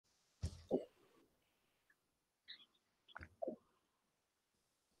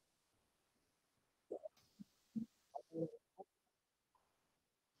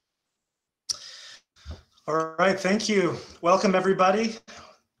All right, thank you. Welcome, everybody.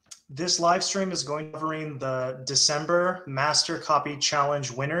 This live stream is going to be covering the December Master Copy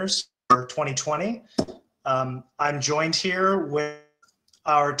Challenge winners for 2020. I'm joined here with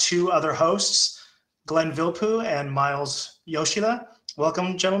our two other hosts, Glenn Vilppu and Miles Yoshida.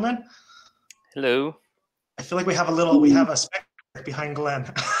 Welcome, gentlemen. Hello. I feel like we have a spectator behind Glenn.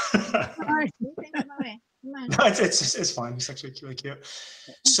 No, it's fine. It's actually really cute.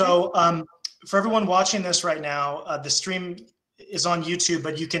 So for everyone watching this right now, the stream is on YouTube,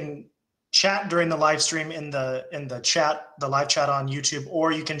 but you can chat during the live stream in the live chat on YouTube,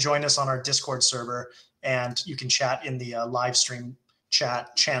 or you can join us on our Discord server and you can chat in the live stream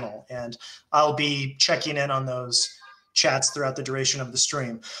chat channel. And I'll be checking in on those chats throughout the duration of the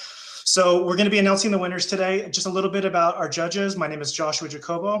stream. So we're going to be announcing the winners today. Just a little bit about our judges. My name is Joshua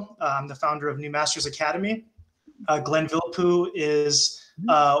Jacobo. I'm the founder of New Masters Academy. Glenn Vilppu is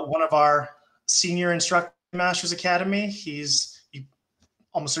one of our senior instructors in Masters Academy. You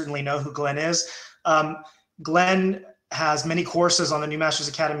almost certainly know who Glenn is. Glenn has many courses on the New Masters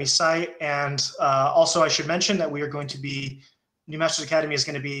Academy site. And also I should mention that New Masters Academy is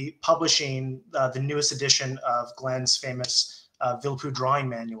going to be publishing the newest edition of Glenn's famous Vilppu drawing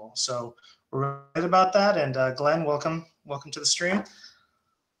manual. So we're excited about that. And Glenn, welcome to the stream.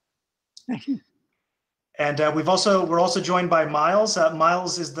 Thank you. And we're also joined by Miles.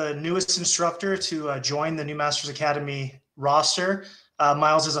 Miles is the newest instructor to join the New Masters Academy roster.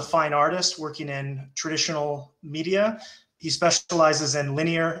 Miles is a fine artist working in traditional media. He specializes in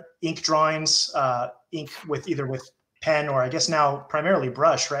linear ink drawings, ink either with pen or I guess now primarily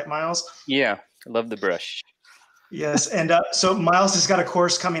brush, right, Miles? Yeah, I love the brush. Yes, and so Miles has got a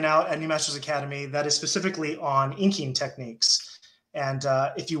course coming out at New Masters Academy that is specifically on inking techniques. And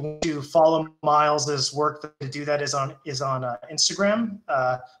if you want to follow Miles's work, to do that is on Instagram.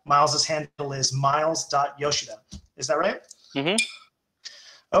 Miles's handle is miles.yoshida. Is that right? Mm-hmm.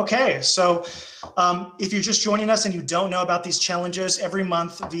 Okay, so if you're just joining us and you don't know about these challenges, every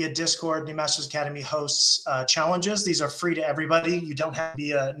month via Discord, New Masters Academy hosts challenges. These are free to everybody. You don't have to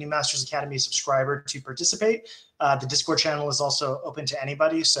be a New Masters Academy subscriber to participate. The Discord channel is also open to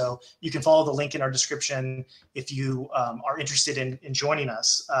anybody, so you can follow the link in our description if you are interested in joining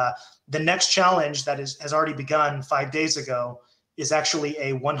us. The next challenge that has already begun 5 days ago is actually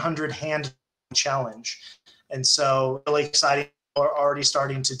a 100 hand challenge. And so really exciting. Are already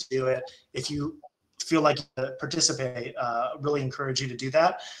starting to do it. If you feel like you participate, really encourage you to do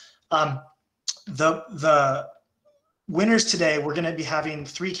that. The winners today, we're going to be having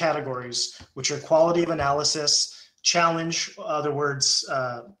 3 categories, which are quality of analysis, challenge, other words,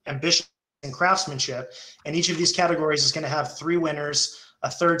 ambition, and craftsmanship. And each of these categories is going to have 3 winners,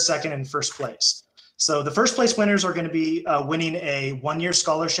 a third, second, and first place. So the first place winners are going to be winning a 1-year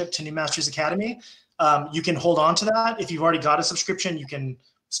scholarship to New Masters Academy. You can hold on to that. If you've already got a subscription, you can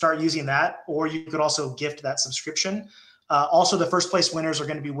start using that, or you could also gift that subscription. Also, the first place winners are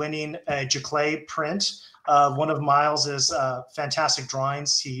going to be winning a Jaclay print of one of Miles's fantastic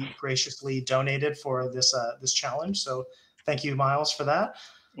drawings he graciously donated for this challenge. So thank you, Miles, for that.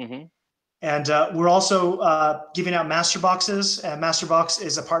 Mm-hmm. And we're also giving out master boxes. And Masterbox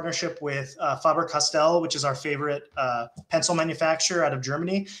is a partnership with Faber-Castell, which is our favorite pencil manufacturer out of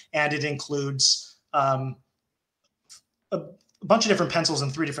Germany, and it includes a bunch of different pencils in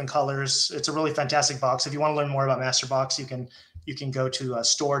 3 different colors. It's a really fantastic box. If you want to learn more about Masterbox, you can go to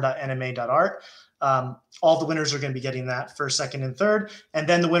store.nma.art. All the winners are going to be getting that first, second, and third, and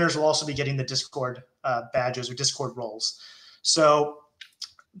then the winners will also be getting the Discord badges or Discord roles. So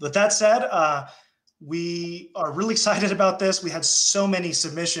with that said, we are really excited about this. We had so many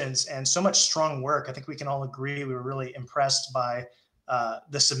submissions and so much strong work. I think we can all agree we were really impressed by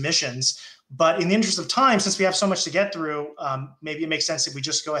the submissions. But in the interest of time, since we have so much to get through, maybe it makes sense if we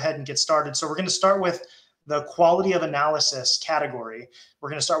just go ahead and get started. So we're going to start with the quality of analysis category. We're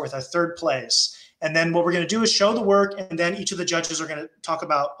going to start with our third place. And then what we're going to do is show the work, and then each of the judges are going to talk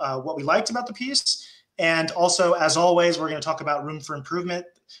about what we liked about the piece. And also, as always, we're going to talk about room for improvement.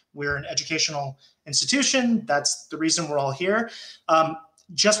 We're an educational institution. That's the reason we're all here.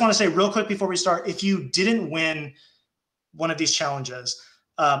 Just want to say real quick before we start, if you didn't win one of these challenges,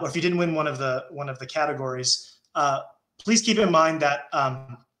 or if you didn't win one of the categories, please keep in mind that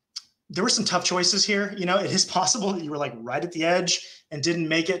there were some tough choices here. You know, it is possible that you were like right at the edge and didn't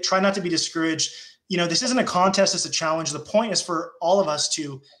make it. Try not to be discouraged. You know, this isn't a contest, it's a challenge. The point is for all of us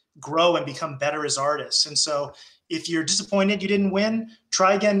to grow and become better as artists. And so if you're disappointed you didn't win,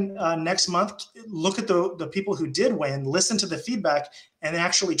 try again next month. Look at the people who did win, listen to the feedback, and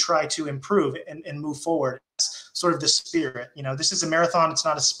actually try to improve and move forward. That's sort of the spirit. You know, this is a marathon, it's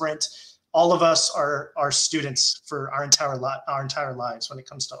not a sprint. all of us are students for our entire lives when it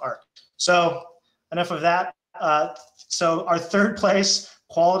comes to art. So enough of that. So our third place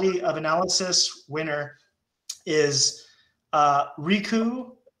quality of analysis winner is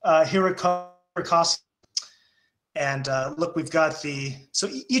Riku Hirakawa. And look, we've got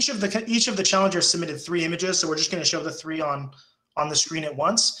each of the challengers submitted 3 images, so we're just going to show the 3 on the screen at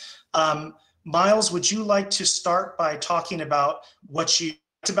once. Miles, would you like to start by talking about what you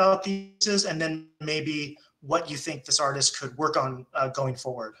liked about these, and then maybe what you think this artist could work on going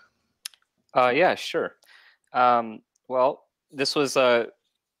forward? Yeah, sure. Well, this was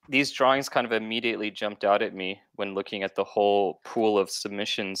these drawings kind of immediately jumped out at me when looking at the whole pool of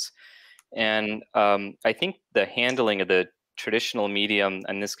submissions. And I think the handling of the traditional medium,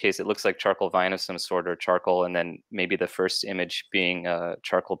 in this case, it looks like charcoal vine of some sort, or charcoal, and then maybe the first image being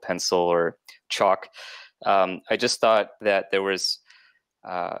charcoal pencil or chalk. I just thought that there was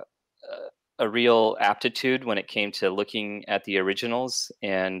a real aptitude when it came to looking at the originals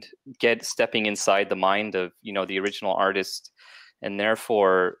and stepping inside the mind of the original artist. And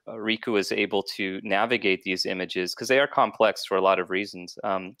therefore, Riku is able to navigate these images because they are complex for a lot of reasons.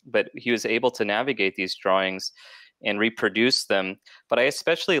 But he was able to navigate these drawings and reproduce them. But I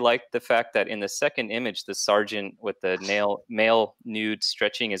especially liked the fact that in the second image, the sergeant with the male nude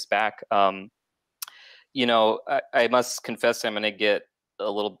stretching his back, I must confess I'm going to get a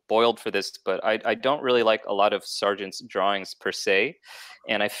little boiled for this, but I don't really like a lot of Sargent's drawings per se.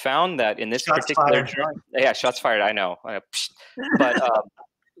 And I found that in this particular drawing, yeah, shots fired, I know. But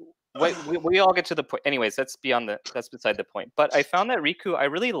we all get to the point. Anyways, that's beside the point. But I found that Riku, I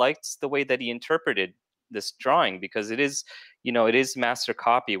really liked the way that he interpreted this drawing, because it is master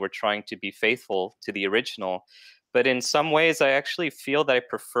copy. We're trying to be faithful to the original. But in some ways, I actually feel that I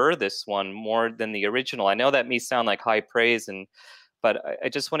prefer this one more than the original. I know that may sound like high praise, but I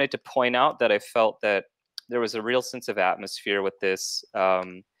just wanted to point out that I felt that there was a real sense of atmosphere with this.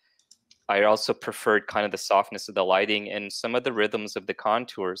 I also preferred kind of the softness of the lighting and some of the rhythms of the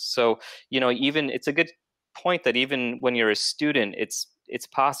contours. So, even it's a good point that even when you're a student, it's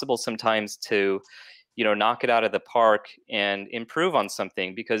possible sometimes to, knock it out of the park and improve on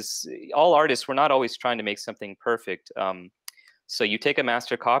something, because all artists, we're not always trying to make something perfect. So you take a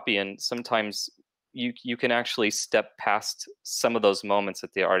master copy, and sometimes you can actually step past some of those moments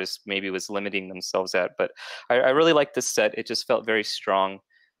that the artist maybe was limiting themselves at. But I really liked this set. It just felt very strong,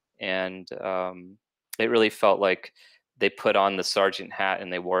 and it really felt like they put on the sergeant hat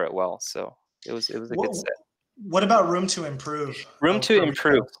and they wore it well. So it was a good set. What about room to improve? Room to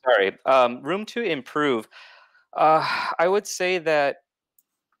improve. Sorry, room to improve. I would say that.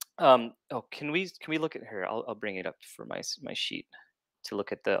 Can we look at here? I'll bring it up for my sheet to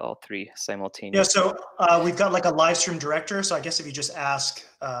look at all 3 simultaneously. Yeah, so we've got like a live stream director. So I guess if you just ask,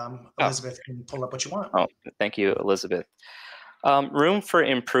 Elizabeth can pull up what you want. Oh, thank you, Elizabeth. Room for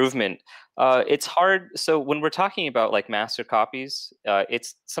improvement. It's hard. So when we're talking about like master copies,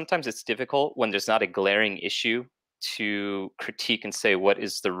 sometimes it's difficult when there's not a glaring issue to critique and say what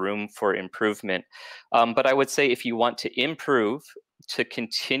is the room for improvement. But I would say if you want to improve, to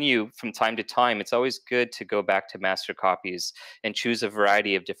continue from time to time, it's always good to go back to master copies and choose a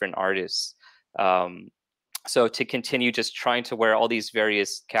variety of different artists. So to continue just trying to wear all these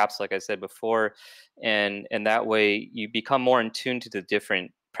various caps, like I said before, and that way you become more in tune to the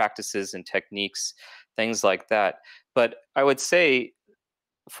different practices and techniques, things like that. But I would say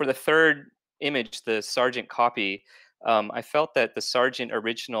for the third image, the Sargent copy, I felt that the Sargent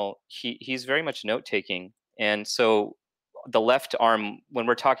original, he's very much note-taking. And so the left arm, when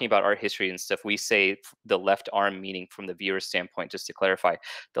we're talking about art history and stuff, we say the left arm, meaning from the viewer's standpoint, just to clarify.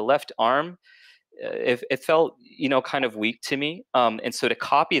 The left arm, it felt, kind of weak to me. And so to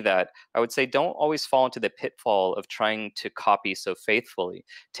copy that, I would say don't always fall into the pitfall of trying to copy so faithfully.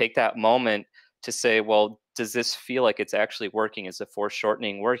 Take that moment to say, well, does this feel like it's actually working? Is the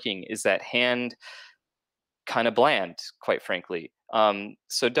foreshortening working? Is that hand kind of bland, quite frankly?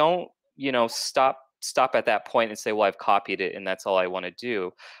 So don't, stop at that point and say, well, I've copied it and that's all I want to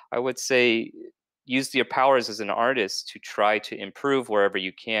do. I would say use your powers as an artist to try to improve wherever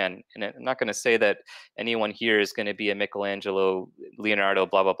you can. And I'm not going to say that anyone here is going to be a Michelangelo, Leonardo,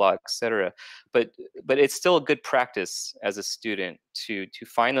 blah, blah, blah, etc. But it's still a good practice as a student to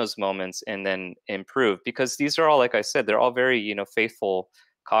find those moments and then improve, because these are all, like I said, they're all very, faithful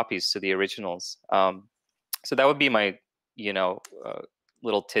copies to the originals. So that would be my,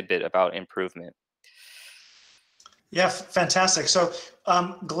 little tidbit about improvement. Yeah, fantastic. So,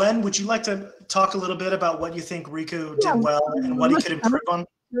 Glenn, would you like to talk a little bit about what you think Riku did well and what he could improve on?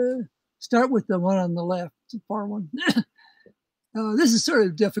 Start with the one on the left, the far one. This is sort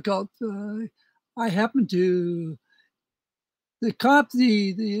of difficult. I happen to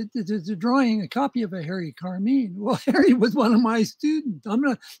the drawing a copy of a Harry Carmine. Well, Harry was one of my students. I'm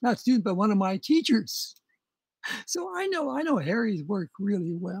not student, but one of my teachers. So I know Harry's work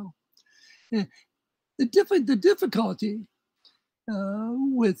really well. And the difficulty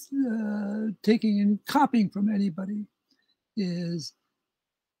with taking and copying from anybody is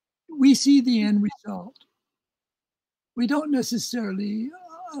we see the end result. We don't necessarily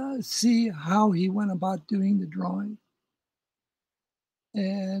see how he went about doing the drawing,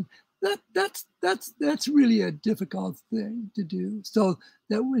 and that's really a difficult thing to do. So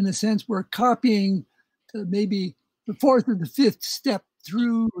that in a sense we're copying maybe the fourth or the fifth step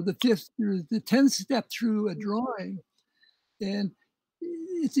through, or the fifth or the 10th step through a drawing, and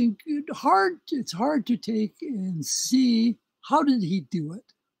it's hard to take and see how did he do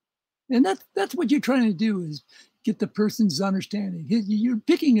it, and that's what you're trying to do, is get the person's understanding. You're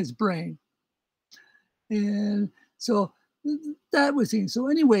picking his brain. And so that was it. So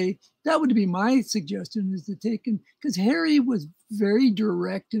anyway, that would be my suggestion, is to take, because Harry was very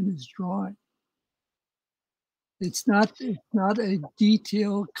direct in his drawing. It's not a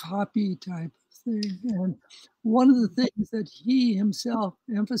detailed copy type of thing. And one of the things that he himself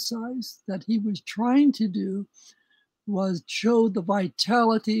emphasized that he was trying to do was show the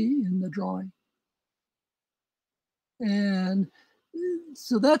vitality in the drawing. And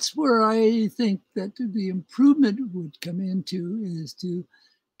so that's where I think that the improvement would come into, is to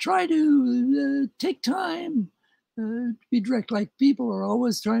try to take time to be direct. Like people are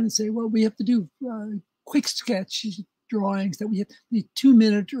always trying to say, well, we have to do quick sketch drawings, that we have to be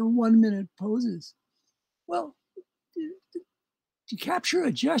 2-minute or 1-minute poses. Well, to capture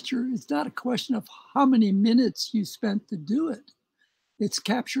a gesture, it's not a question of how many minutes you spent to do it. It's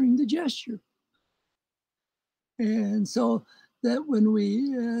capturing the gesture. And so that when we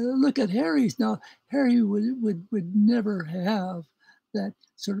look at Harry's now, Harry would never have that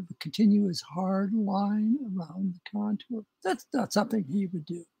sort of a continuous hard line around the contour. That's not something he would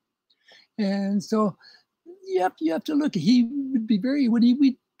do. And so you have to look. He would be when he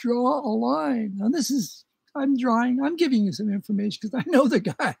would draw a line. Now I'm giving you some information because I know the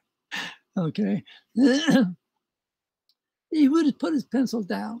guy. Okay. He would put his pencil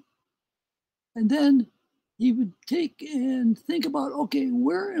down, and then he would take and think about, okay,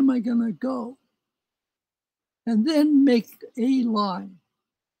 where am I going to go? And then make a line.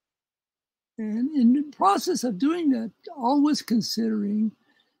 And in the process of doing that, always considering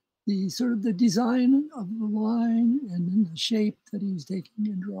the sort of the design of the line and then the shape that he's taking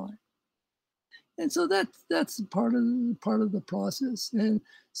and drawing. And so that's part of the process. And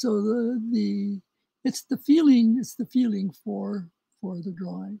so it's the feeling for the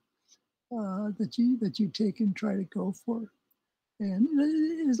drawing. That you take and try to go for. And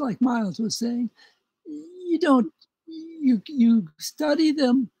it's like Miles was saying, you study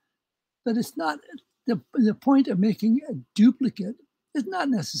them, but it's not the point of making a duplicate is not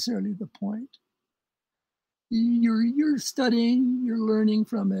necessarily the point. You're studying, you're learning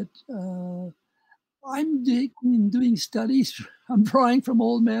from it. I'm doing studies, I'm drawing from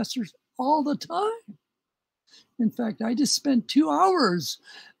old masters all the time. In fact, I just spent 2 hours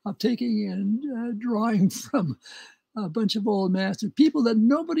of taking and drawing from a bunch of old masters, people that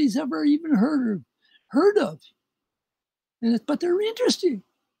nobody's ever even heard of. But they're interesting.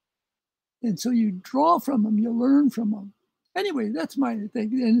 And so you draw from them, you learn from them. Anyway, that's my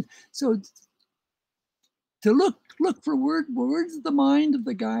thing. And so to look for words of the mind of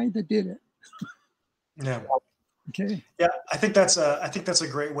the guy that did it. Yeah. Okay. Yeah, I think that's a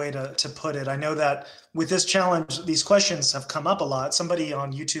great way to put it. I know that with this challenge, these questions have come up a lot. Somebody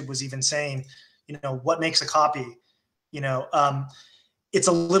on YouTube was even saying, what makes a copy? It's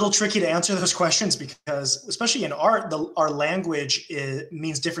a little tricky to answer those questions because, especially in art, our language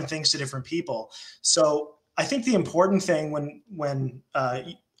means different things to different people. So I think the important thing when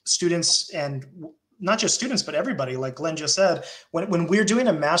students, and not just students, but everybody, like Glenn just said, when we're doing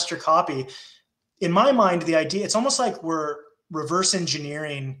a master copy, in my mind, the idea, it's almost like we're reverse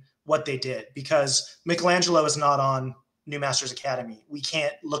engineering what they did, because Michelangelo is not on New Masters Academy. We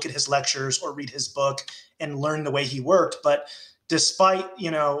can't look at his lectures or read his book and learn the way he worked. But despite,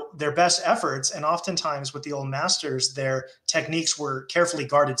 their best efforts, and oftentimes with the old masters, their techniques were carefully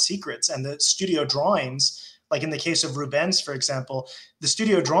guarded secrets. And the studio drawings, like in the case of Rubens, for example, the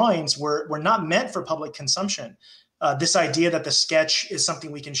studio drawings were not meant for public consumption. This idea that the sketch is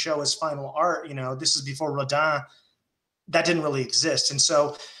something we can show as final art, this is before Rodin, that didn't really exist. And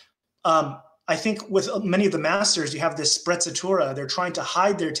so I I think with many of the masters, you have this sprezzatura. They're trying to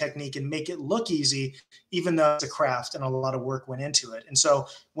hide their technique and make it look easy, even though it's a craft and a lot of work went into it. And so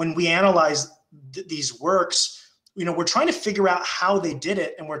when we analyze these works, we're trying to figure out how they did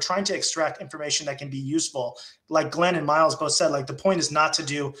it, and we're trying to extract information that can be useful. Like Glenn and Miles both said, like the point is not to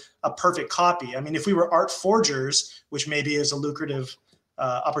do a perfect copy. I mean, if we were art forgers, which maybe is a lucrative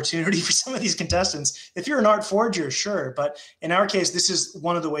opportunity for some of these contestants, if you're an art forger, sure. But in our case, this is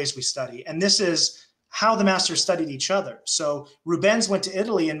one of the ways we study. And this is how the masters studied each other. So Rubens went to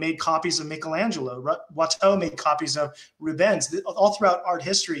Italy and made copies of Michelangelo. Watteau made copies of Rubens. All throughout art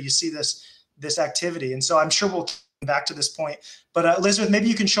history, you see this activity. And so I'm sure we'll come back to this point. But Elizabeth, maybe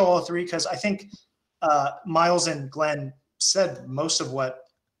you can show all three, because I think Miles and Glenn said most of what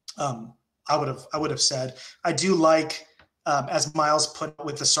I would have said. I do like, as Miles put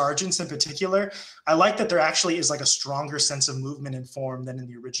with the sergeants in particular, I like that there actually is like a stronger sense of movement and form than in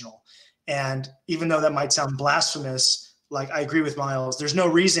the original. And even though that might sound blasphemous, like I agree with Miles, there's no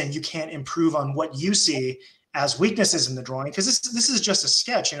reason you can't improve on what you see as weaknesses in the drawing, because this is just a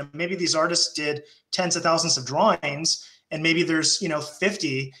sketch. Maybe these artists did tens of thousands of drawings, and maybe there's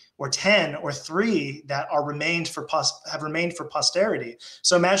 50 or 10 or 3 that have remained for posterity.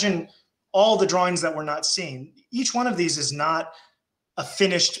 So imagine all the drawings that we're not seeing. Each one of these is not a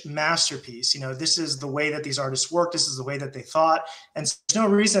finished masterpiece. This is the way that these artists work. This is the way that they thought. And so there's no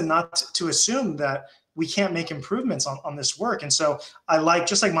reason not to assume that we can't make improvements on this work. And so I like,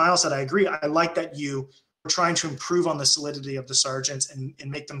 just like Miles said, I agree. I like that you were trying to improve on the solidity of the sergeants and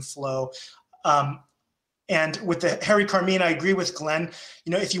make them flow. And with the Harry Carmine, I agree with Glenn.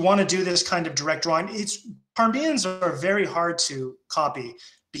 If you want to do this kind of direct drawing, Carmines are very hard to copy,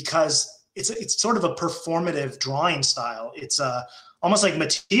 because it's sort of a performative drawing style. It's almost like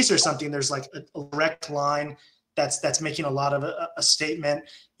Matisse or something. There's like a direct line that's making a lot of a statement.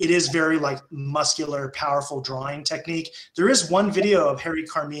 It is very like muscular, powerful drawing technique. There is one video of Harry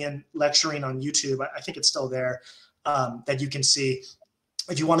Carmine lecturing on YouTube. I think it's still there, that you can see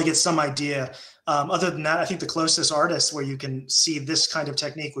if you want to get some idea. Other than that, I think the closest artists where you can see this kind of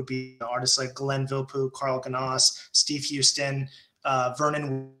technique would be artists like Glenn Vilppu, Carl Ganasse, Steve Houston,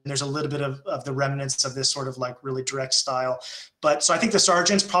 Vernon. There's a little bit of the remnants of this sort of like really direct style. But so I think the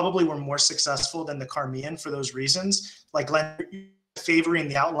sergeants probably were more successful than the Carmine for those reasons. Like Glenn favoring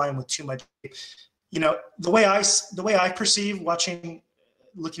the outline with too much. The way I perceive looking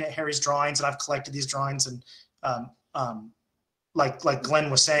at Harry's drawings, and I've collected these drawings, and like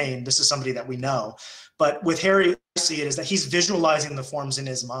Glenn was saying, this is somebody that we know. But with Harry, I see it is that he's visualizing the forms in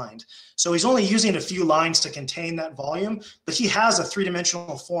his mind. So he's only using a few lines to contain that volume, but he has a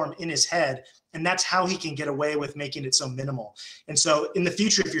three-dimensional form in his head, and that's how he can get away with making it so minimal. And so in the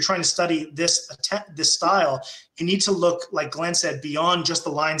future, if you're trying to study this style, you need to look, like Glenn said, beyond just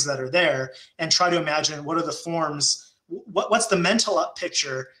the lines that are there and try to imagine what are the forms, what's the mental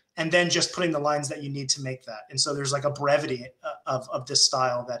picture, and then just putting the lines that you need to make that. And so there's like a brevity of this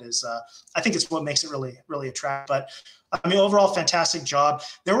style that is, I think it's what makes it really, really attractive. But I mean, overall, fantastic job.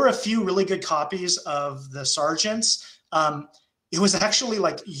 There were a few really good copies of the sergeants. It was actually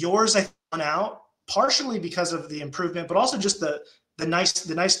like yours, I found out, partially because of the improvement, but also just the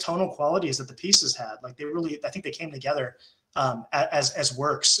nice tonal qualities that the pieces had. Like I think they came together as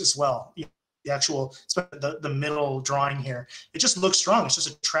works as well. The actual, the middle drawing here, it just looks strong. It's just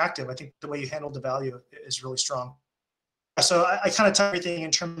attractive. I think the way you handled the value is really strong. So I kind of touched everything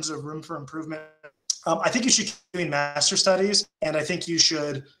in terms of room for improvement. I think you should keep doing master studies, and I think you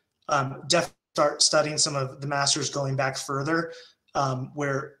should definitely start studying some of the masters going back further,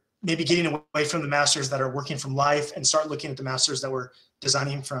 where maybe getting away from the masters that are working from life and start looking at the masters that were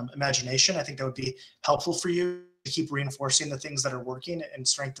designing from imagination. I think that would be helpful for you to keep reinforcing the things that are working and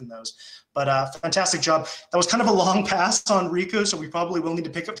strengthen those. But fantastic job. That was kind of a long pass on Riku, so we probably will need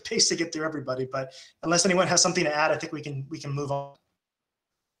to pick up the pace to get through everybody. But unless anyone has something to add, I think we can move on.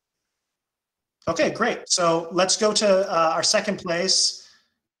 Okay, great. So let's go to our second place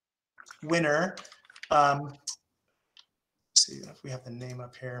winner. Let's see if we have the name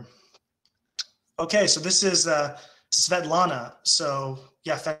up here. Okay, so this is Svetlana. So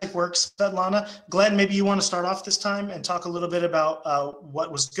yeah, fantastic work, Svetlana. Glenn, maybe you want to start off this time and talk a little bit about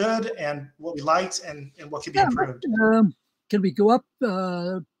what was good and what we liked and what could be improved. Can we go up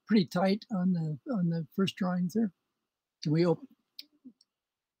pretty tight on the first drawings there? Can we open?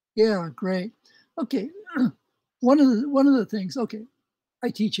 Yeah, great. Okay, one of the things. Okay, I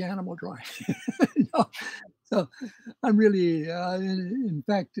teach animal drawing, so I'm really, in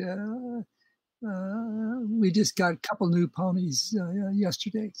fact. We just got a couple new ponies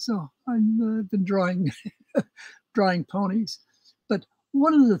yesterday, so I've been drawing ponies. But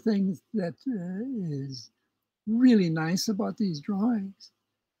one of the things that is really nice about these drawings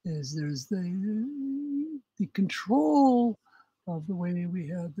is there's the control of the way we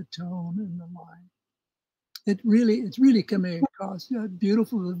have the tone and the line. It's really coming across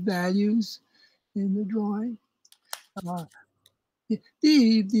beautiful values in the drawing.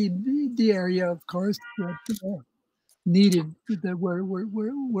 The area, of course, that needed that where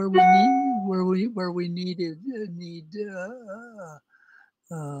we needed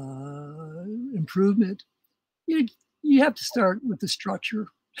improvement. You have to start with the structure.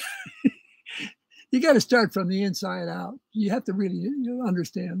 You got to start from the inside out. You have to really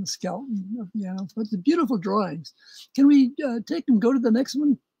understand the skeleton of the animals. But the beautiful drawings. Can we take and go to the next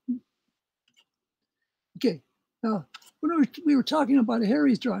one? Okay. When we were talking about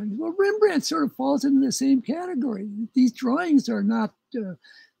Harry's drawings, well, Rembrandt sort of falls into the same category. These drawings are not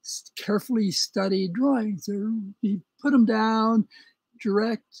carefully studied drawings. You put them down,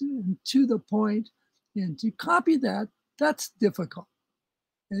 direct and to the point, and to copy that, that's difficult.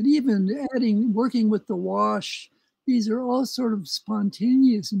 And even working with the wash, these are all sort of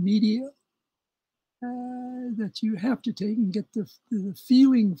spontaneous media that you have to take and get the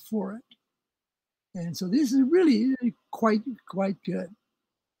feeling for it. And so this is really quite good.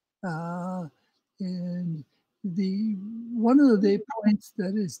 And one of the points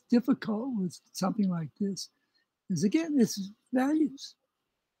that is difficult with something like this is, again, it's values.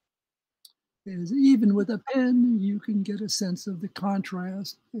 Is even with a pen, you can get a sense of the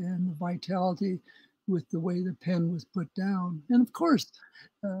contrast and the vitality with the way the pen was put down. And of course,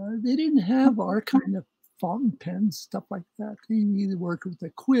 they didn't have our kind of fountain pens, stuff like that. They either worked with a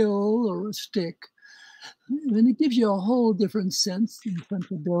quill or a stick. And it gives you a whole different sense and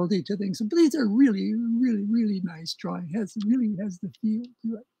sensibility to things. But these are really, really, really nice drawing. Really has the feel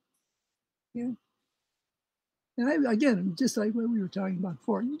to it. Yeah. And again, just like what we were talking about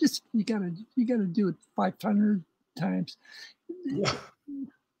before, you gotta do it 500 times. Yeah.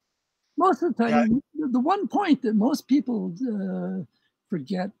 Most of the time, the one point that most people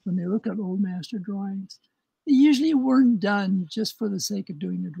forget when they look at old master drawings, they usually weren't done just for the sake of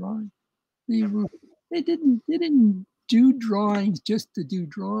doing the drawing. They didn't do drawings just to do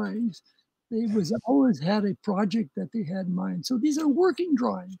drawings. They always had a project that they had in mind. So these are working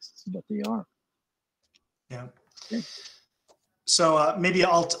drawings. This is what they are. Yeah. Okay. So maybe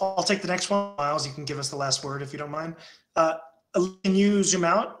I'll take the next one. Miles, you can give us the last word if you don't mind. Can you zoom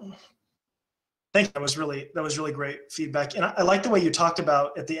out? Thank you. That was really great feedback. And I like the way you talked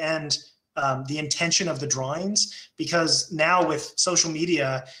about at the end the intention of the drawings, because now with social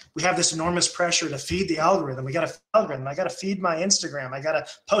media, we have this enormous pressure to feed the algorithm. We got to feed the algorithm. I got to feed my Instagram. I got to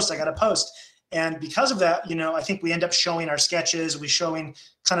post. And because of that, I think we end up showing our sketches, we showing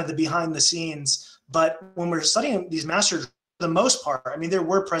kind of the behind the scenes. But when we're studying these masters, for the most part, I mean, there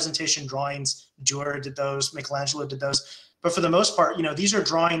were presentation drawings. Dürer did those, Michelangelo did those. But for the most part, these are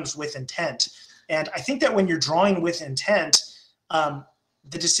drawings with intent. And I think that when you're drawing with intent,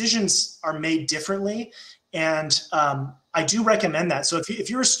 the decisions are made differently. And I do recommend that. So if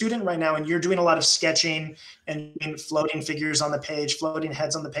you're a student right now and you're doing a lot of sketching and floating figures on the page, floating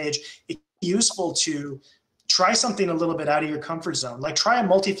heads on the page, it's useful to try something a little bit out of your comfort zone. Like try a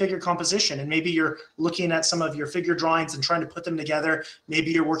multi-figure composition, and maybe you're looking at some of your figure drawings and trying to put them together.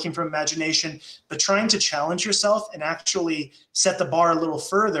 Maybe you're working from imagination, but trying to challenge yourself and actually set the bar a little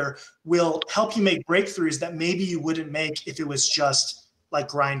further will help you make breakthroughs that maybe you wouldn't make if it was just like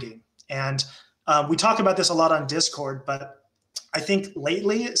grinding. And we talk about this a lot on Discord, but I think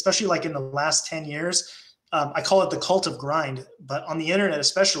lately, especially like in the last 10 years, I call it the cult of grind, but on the internet,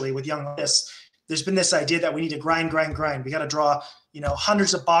 especially with young artists, there's been this idea that we need to grind. We got to draw,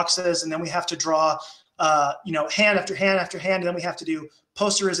 hundreds of boxes, and then we have to draw, hand after hand after hand, and then we have to do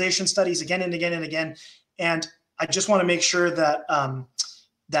posterization studies again and again and again. And I just want to make sure that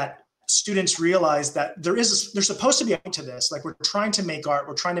that students realize that there's supposed to be a point to this. Like, we're trying to make art,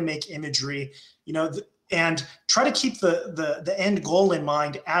 we're trying to make imagery, and try to keep the end goal in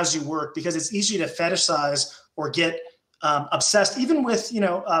mind as you work, because it's easy to fetishize or get obsessed, even with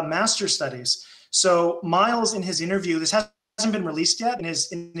master studies. So Miles, in his interview, this hasn't been released yet, in his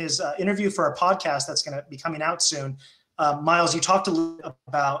interview for our podcast that's going to be coming out soon, Miles, you talked a little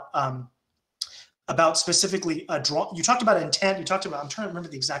about specifically you talked about intent. You talked about, I'm trying to remember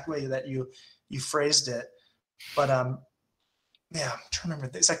the exact way that you phrased it, but yeah, I'm trying to remember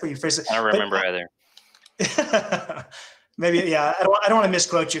the exact way you phrased it. I don't remember either. Maybe, yeah. I don't want to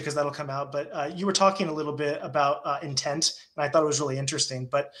misquote you because that'll come out. But you were talking a little bit about intent, and I thought it was really interesting.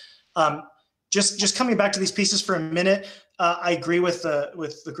 But just coming back to these pieces for a minute, I agree with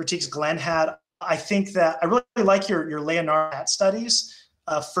the critiques Glenn had. I think that I really like your Leonardo studies.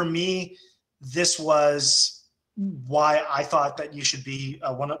 for me, this was why I thought that you should be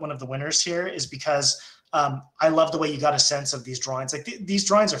one of the winners here, is because I love the way you got a sense of these drawings. Like these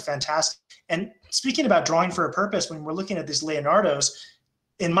drawings are fantastic. And speaking about drawing for a purpose, when we're looking at these Leonardos,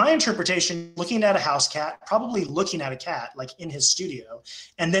 in my interpretation, looking at a house cat, probably looking at a cat like in his studio,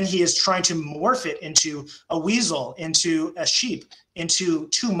 and then he is trying to morph it into a weasel, into a sheep, into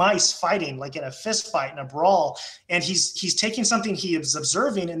two mice fighting like in a fist fight, in a brawl. And he's taking something he is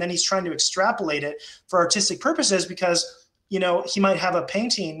observing, and then he's trying to extrapolate it for artistic purposes, because, you know, he might have a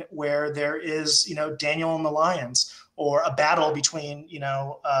painting where there is, you know, Daniel and the lions, or a battle between, you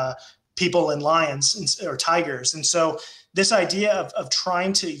know, people and lions or tigers. And so this idea of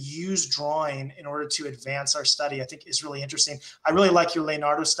trying to use drawing in order to advance our study, I think, is really interesting. I really like your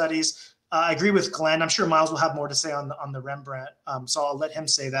Leonardo studies. I agree with Glenn. I'm sure Miles will have more to say on the Rembrandt, so I'll let him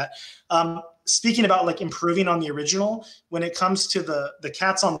say that. Speaking about like improving on the original, when it comes to the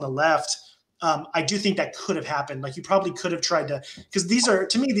cats on the left, I do think that could have happened. Like you probably could have tried to, because these are,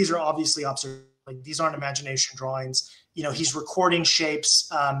 to me, these are obviously observations. Like these aren't imagination drawings. You know, he's recording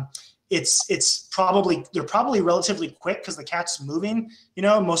shapes. It's probably, they're probably relatively quick because the cat's moving, you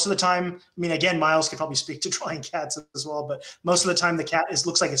know, most of the time. I mean, again, Miles could probably speak to drawing cats as well, but most of the time the cat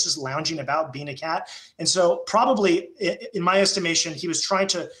looks like it's just lounging about being a cat. And so probably, in my estimation, he was trying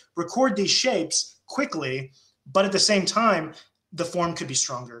to record these shapes quickly, but at the same time, the form could be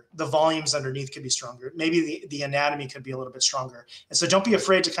stronger. The volumes underneath could be stronger. Maybe the anatomy could be a little bit stronger. And so don't be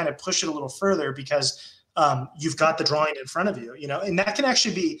afraid to kind of push it a little further, because you've got the drawing in front of you, you know, and that can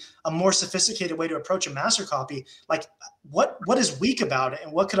actually be a more sophisticated way to approach a master copy. Like what is weak about it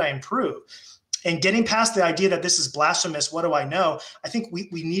and what could I improve? And getting past the idea that this is blasphemous, what do I know? I think we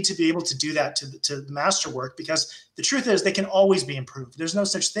need to be able to do that to the masterwork, because the truth is they can always be improved. There's no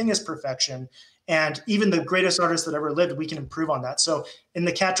such thing as perfection. And even the greatest artists that ever lived, we can improve on that. So in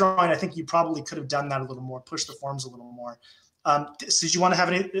the cat drawing, I think you probably could have done that a little more, push the forms a little more. So did you have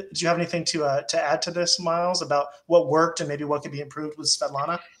anything to add to this, Miles, about what worked and maybe what could be improved with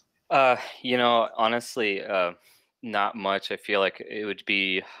Svetlana? You know, honestly, not much. I feel like it would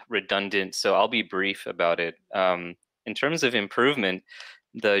be redundant, so I'll be brief about it. In terms of improvement,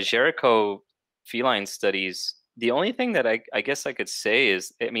 the Jericho feline studies, the only thing that I guess I could say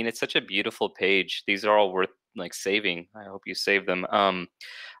is, I mean, it's such a beautiful page. These are all worth like saving. I hope you save them.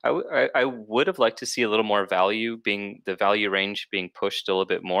 I would have liked to see a little more value the value range being pushed a little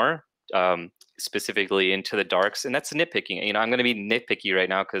bit more, specifically into the darks. And that's nitpicking. You know, I'm going to be nitpicky right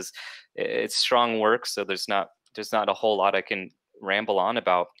now because it's strong work. So there's not a whole lot I can ramble on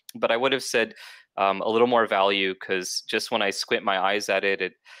about. But I would have said a little more value, because just when I squint my eyes at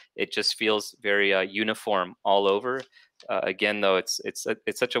it, it just feels very uniform all over. Again, though, it's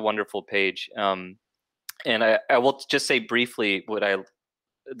such a wonderful page. And I will just say briefly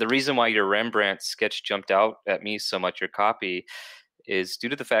the reason why your Rembrandt sketch jumped out at me so much, your copy, is due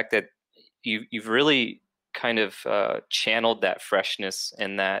to the fact that you've really kind of channeled that freshness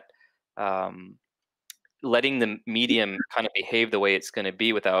and that letting the medium kind of behave the way it's going to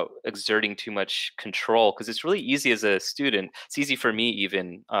be without exerting too much control. Because it's really easy as a student. It's easy for me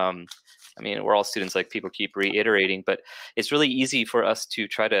even. I mean, we're all students, like people keep reiterating, but it's really easy for us to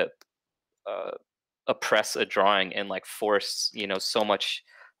try to oppress a drawing and like force, you know, so much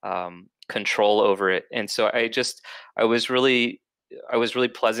control over it. And so I was really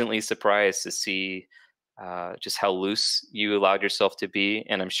pleasantly surprised to see just how loose you allowed yourself to be.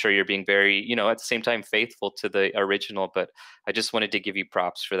 And I'm sure you're being very, you know, at the same time faithful to the original, but I just wanted to give you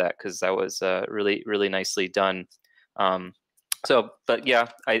props for that, because that was really, really nicely done. But yeah,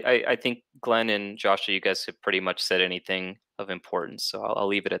 I think Glenn and Joshua, you guys have pretty much said anything of importance. So I'll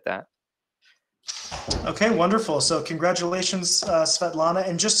leave it at that. Okay, wonderful. So congratulations, Svetlana.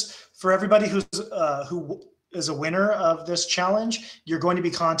 And just for everybody who is a winner of this challenge, you're going to be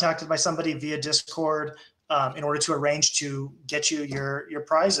contacted by somebody via Discord in order to arrange to get you your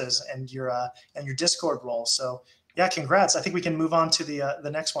prizes and your Discord role. So yeah, congrats. I think we can move on to the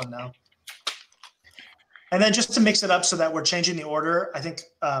next one now. And then just to mix it up so that we're changing the order, I think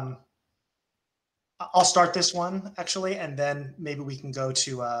I'll start this one actually, and then maybe we can go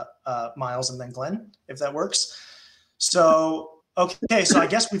to Miles and then Glenn, if that works. So, okay, so I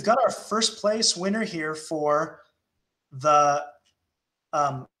guess we've got our first place winner here for the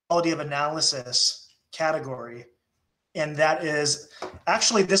quality of analysis category. And that is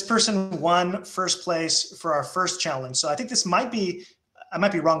actually, this person won first place for our first challenge. So I think this might be, I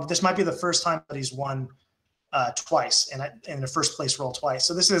might be wrong, but this might be the first time that he's won twice in the first place role twice.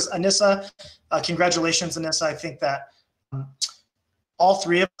 So this is Anissa. Congratulations, Anissa. I think that all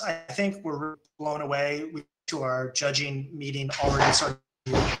three of us, I think, were blown away to our judging meeting already started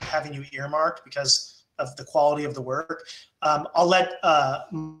having you earmarked because of the quality of the work. I'll let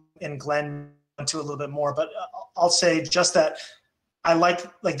and Glenn into a little bit more, but I'll say just that I like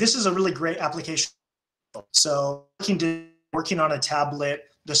this is a really great application. So working on a tablet,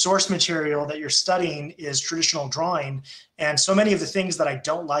 the source material that you're studying is traditional drawing, and so many of the things that I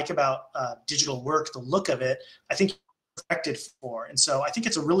don't like about digital work, the look of it, I think you're corrected for. And so I think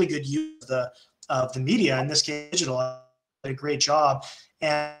it's a really good use of the media, in this case digital. Did a great job,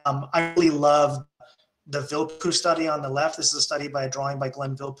 and I really love the Vilppu study on the left. This is a study by a drawing by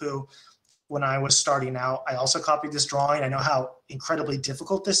Glenn Vilppu. When I was starting out, I also copied this drawing. I know how incredibly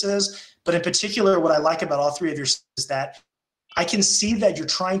difficult this is, but in particular, what I like about all three of your is that I can see that you're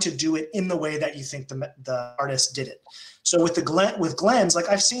trying to do it in the way that you think the artist did it. So with Glenn's, like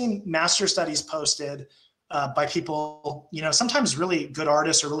I've seen master studies posted by people, you know, sometimes really good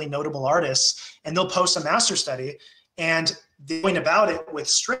artists or really notable artists, and they'll post a master study and they're going about it with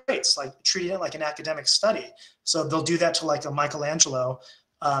straights, like treating it like an academic study. So they'll do that to like a Michelangelo,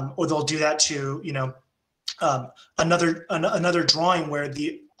 or they'll do that to, you know, another drawing where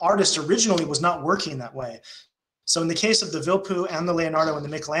the artist originally was not working that way. So in the case of the Vilppu and the Leonardo and the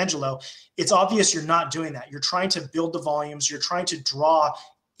Michelangelo, it's obvious you're not doing that. You're trying to build the volumes. You're trying to draw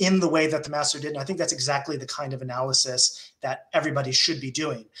in the way that the master did. And I think that's exactly the kind of analysis that everybody should be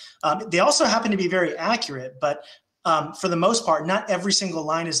doing. They also happen to be very accurate, but for the most part, not every single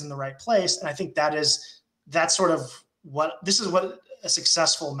line is in the right place. And I think that's sort of this is what a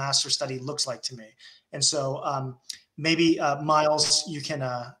successful master study looks like to me. And so maybe Miles, you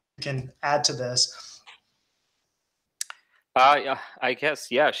can add to this. I guess,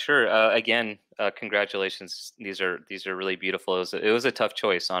 yeah, sure. Again, congratulations. These are really beautiful. It was a tough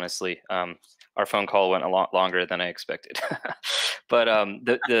choice, honestly. Our phone call went a lot longer than I expected. But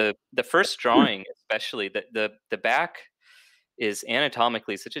the first drawing, especially the back, is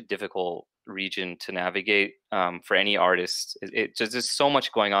anatomically such a difficult region to navigate for any artist. There's so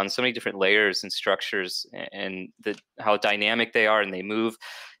much going on, so many different layers and structures, and how dynamic they are and they move.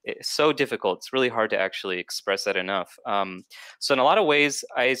 It's so difficult. It's really hard to actually express that enough. So in a lot of ways,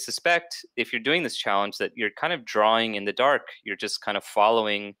 I suspect if you're doing this challenge that you're kind of drawing in the dark. You're just kind of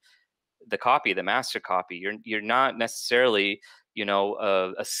following the copy, the master copy. You're not necessarily, you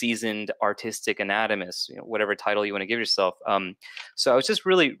know, a seasoned artistic anatomist, you know, whatever title you want to give yourself. So I was just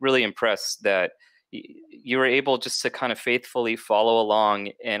really, really impressed that you were able just to kind of faithfully follow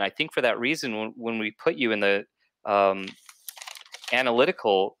along. And I think for that reason, when we put you in the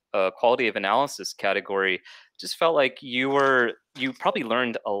analytical quality of analysis category, just felt like you probably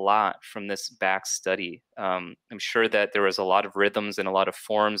learned a lot from this back study. I'm sure that there was a lot of rhythms and a lot of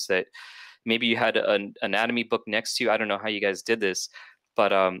forms that maybe you had an anatomy book next to you. I don't know how you guys did this,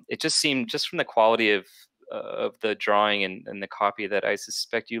 but it just seemed, just from the quality of the drawing and the copy, that I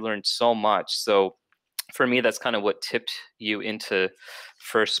suspect you learned so much. So for me, that's kind of what tipped you into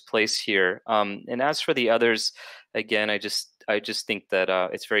first place here. And as for the others, again, I just think that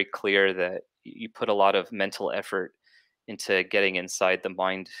it's very clear that you put a lot of mental effort into getting inside the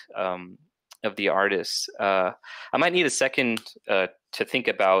mind of the artist. I might need a second to think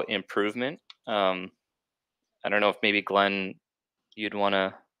about improvement. I don't know if maybe Glenn, you'd want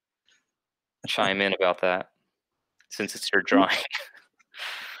to chime in about that, since it's your drawing.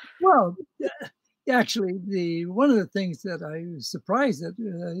 Well, actually, one of the things that I was surprised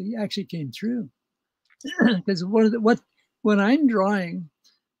that actually came through, because when I'm drawing,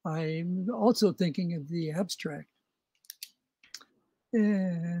 I'm also thinking of the abstract.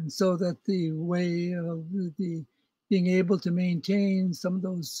 And so that the way of being able to maintain some of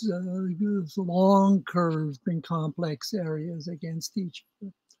those long curves and complex areas against each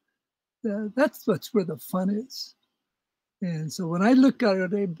other, that's where the fun is. And so when I look at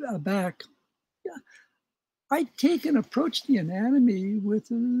it back, I take and approach the anatomy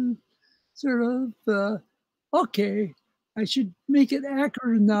with a sort of, okay, I should make it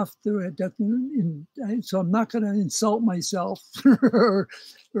accurate enough so I'm not going to insult myself or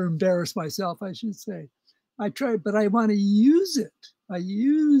embarrass myself, I should say. I try, but I want to use it. I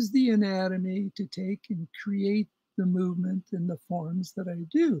use the anatomy to take and create the movement and the forms that I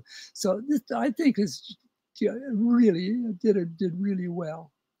do. So this, I think, is really did really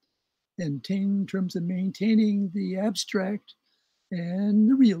well in terms of maintaining the abstract and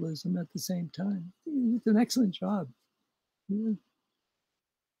the realism at the same time. It's an excellent job. Yeah.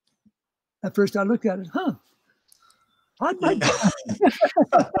 At first I looked at it,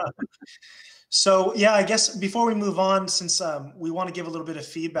 So yeah, I guess before we move on, since we want to give a little bit of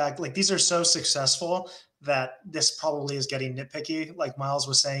feedback, like these are so successful that this probably is getting nitpicky, like Miles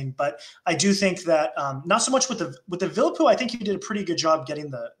was saying. But I do think that not so much with the Vilppu, I think you did a pretty good job getting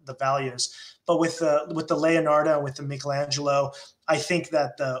the values. But with the Leonardo, with the Michelangelo, I think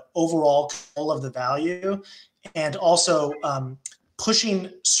that the overall control of the value and also pushing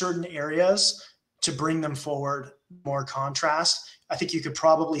certain areas to bring them forward more contrast. I think you could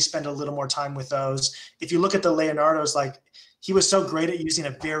probably spend a little more time with those. If you look at the Leonardos, like he was so great at using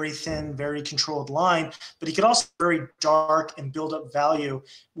a very thin, very controlled line, but he could also be very dark and build up value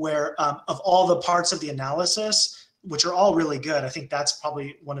where of all the parts of the analysis, which are all really good, I think that's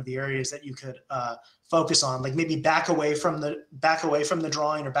probably one of the areas that you could focus on, like maybe back away from the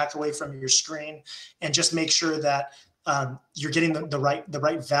drawing or back away from your screen and just make sure that you're getting the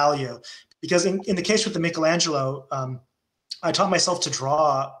right value. Because in the case with the Michelangelo, I taught myself to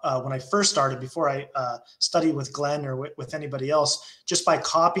draw when I first started, before I studied with Glenn or with anybody else, just by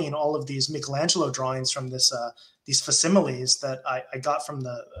copying all of these Michelangelo drawings from these facsimiles that I got from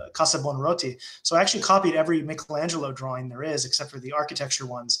the Casa Buonarroti. So I actually copied every Michelangelo drawing there is, except for the architecture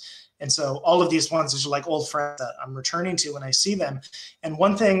ones. And so all of these ones are like old friends that I'm returning to when I see them. And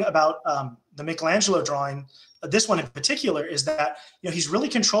one thing about the Michelangelo drawing, this one in particular, is that he's really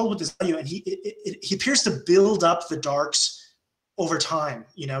controlled with his value, and he appears to build up the darks over time,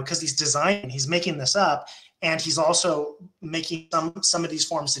 because he's making this up, and he's also making some of these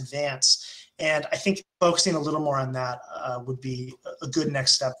forms advance. And I think focusing a little more on that would be a good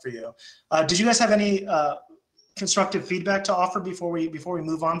next step for you. Did you guys have any constructive feedback to offer before we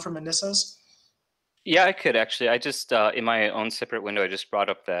move on from Anissas? Yeah, I could actually. I just, in my own separate window, I just brought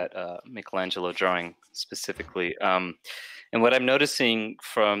up that Michelangelo drawing specifically. And what I'm noticing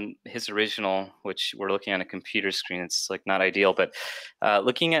from his original, which we're looking on a computer screen, it's like not ideal, but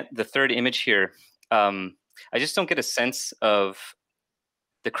looking at the third image here, I just don't get a sense of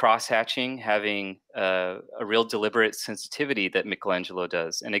the cross-hatching having a real deliberate sensitivity that Michelangelo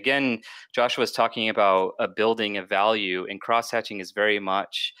does. And again, Joshua was talking about a building of value, and cross-hatching is very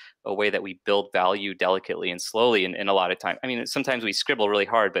much a way that we build value delicately and slowly. And a lot of time, I mean, sometimes we scribble really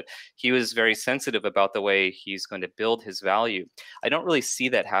hard, but he was very sensitive about the way he's going to build his value. I don't really see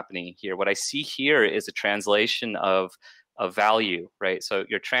that happening here. What I see here is a translation of value, right? So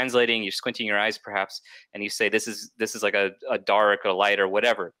you're translating, you're squinting your eyes perhaps, and you say this is like a dark or light or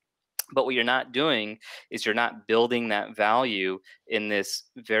whatever. But what you're not doing is you're not building that value in this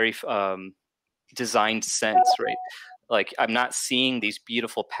very designed sense, right? Like I'm not seeing these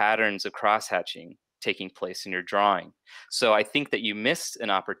beautiful patterns of cross-hatching taking place in your drawing. So I think that you missed an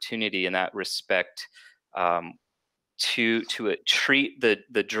opportunity in that respect to treat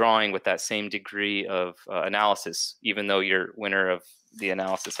the drawing with that same degree of analysis, even though you're winner of the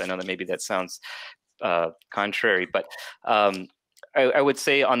analysis. I know that maybe that sounds contrary, but I would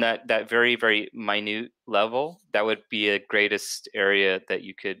say on that very, very minute level, that would be a greatest area that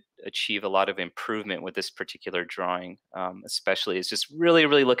you could achieve a lot of improvement with this particular drawing. Especially is just really,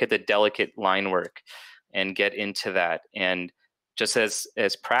 really look at the delicate line work and get into that. And just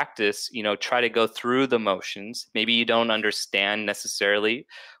as practice, try to go through the motions. Maybe you don't understand necessarily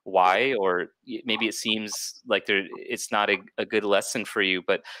why, or maybe it seems like it's not a good lesson for you,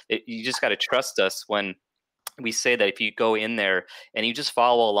 but you just got to trust us when we say that if you go in there and you just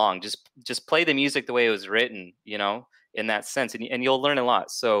follow along, just play the music the way it was written, in that sense, and you'll learn a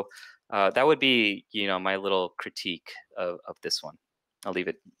lot. So that would be, my little critique of this one. I'll leave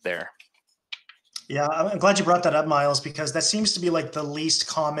it there. Yeah, I'm glad you brought that up, Miles, because that seems to be like the least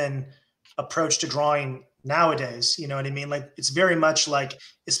common approach to drawing nowadays. You know what I mean? Like it's very much like,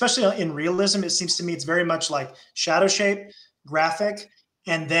 especially in realism, it seems to me it's very much like shadow shape, graphic,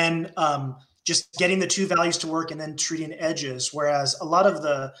 and then just getting the two values to work and then treating edges. Whereas a lot of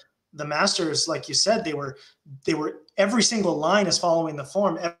the masters, like you said, they were every single line is following the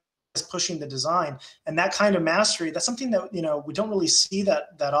form, is pushing the design, and that kind of mastery, that's something that we don't really see that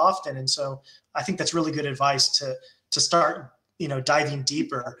often. And so I think that's really good advice to start diving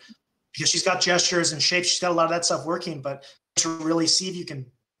deeper, because she's got gestures and shapes, she's got a lot of that stuff working, but to really see if you can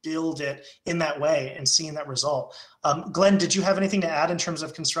build it in that way and seeing that result. Glenn, did you have anything to add in terms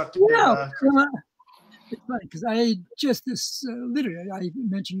of constructive? Yeah, it's funny because I just literally, I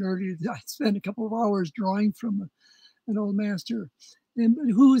mentioned earlier that I spent a couple of hours drawing from an old master, and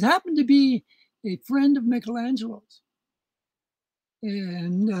who happened to be a friend of Michelangelo's,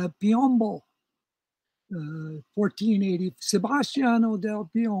 and Piombo, 1480, Sebastiano del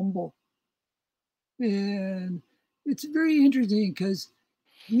Piombo. And it's very interesting because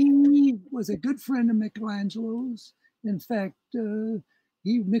he was a good friend of Michelangelo's. In fact,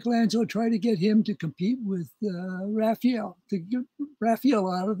 Michelangelo tried to get him to compete with Raphael, to get Raphael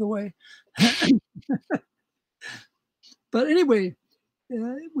out of the way. But anyway,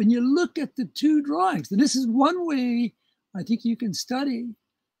 when you look at the two drawings, and this is one way I think you can study,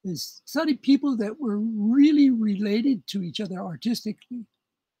 is study people that were really related to each other artistically,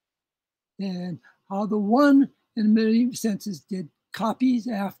 and how the one, in many senses, did copies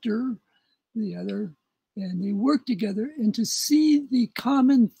after the other, and they worked together, and to see the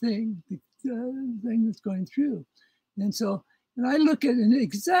common thing, the thing that's going through. And so, and I look at and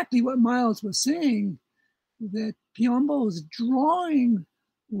exactly what Miles was saying, that Piombo's drawing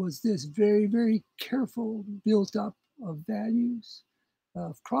was this very, very careful built up of values,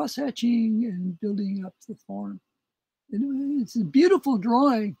 of cross-hatching and building up the form. And it's a beautiful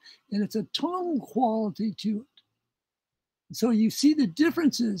drawing, and it's a tonal quality to it. So you see the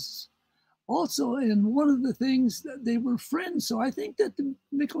differences also, and one of the things that they were friends. So I think that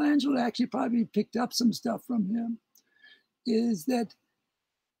Michelangelo actually probably picked up some stuff from him, is that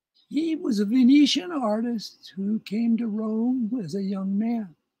he was a Venetian artist who came to Rome as a young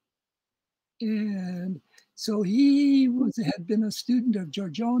man. And so he had been a student of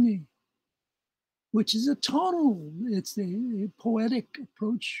Giorgione, which is a tonal, it's a poetic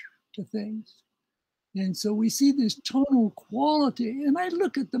approach to things. And so we see this tonal quality. And I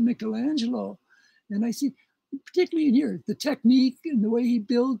look at the Michelangelo and I see, particularly in here, the technique and the way he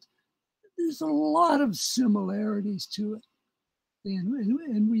built, there's a lot of similarities to it.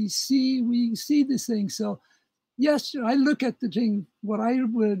 And we see this thing. So yes, I look at the thing, what I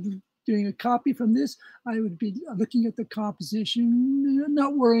would, doing a copy from this, I would be looking at the composition,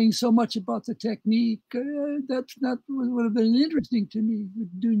 not worrying so much about the technique. That's not what would have been interesting to me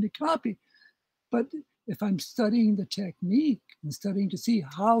doing the copy. But if I'm studying the technique and studying to see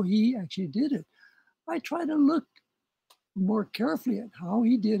how he actually did it, I try to look more carefully at how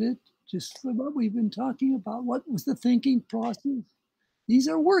he did it, just for what we've been talking about. What was the thinking process? These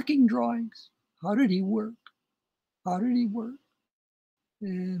are working drawings. How did he work? How did he work?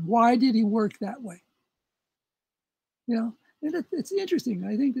 And why did he work that way? You know, and it's interesting.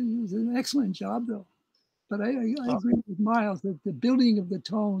 I think it was an excellent job, though. But I agree with Miles that the building of the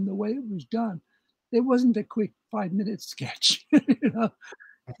tone, the way it was done, it wasn't a quick 5-minute sketch. You know,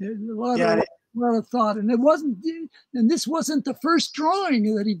 a lot of thought, and it wasn't. And this wasn't the first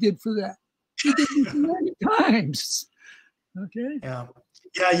drawing that he did for that. He did it many times. Okay. Yeah.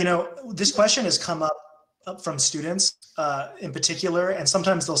 You know, this question has come up from students in particular, and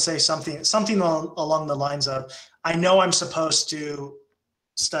sometimes they'll say something along the lines of, I know I'm supposed to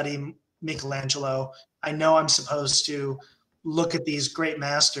study Michelangelo. I know I'm supposed to look at these great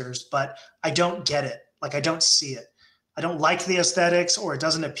masters, but I don't get it. Like, I don't see it. I don't like the aesthetics, or it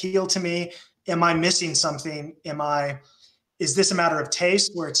doesn't appeal to me. Am I missing something? Is this a matter of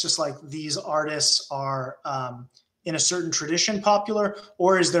taste, where it's just like these artists are in a certain tradition popular,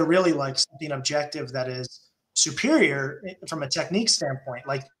 or is there really like something objective that is superior from a technique standpoint?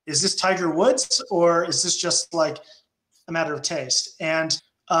 Like, is this Tiger Woods, or is this just like a matter of taste? And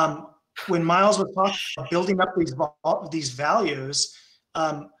when Miles was talking about building up these values,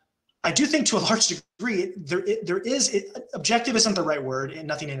 I do think to a large degree objective isn't the right word, and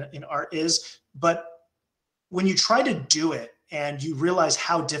nothing in art is, but when you try to do it and you realize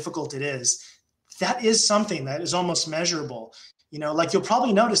how difficult it is, that is something that is almost measurable. You know, like you'll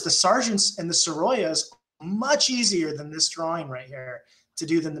probably notice the Sargents and the Soroyas much easier than this drawing right here to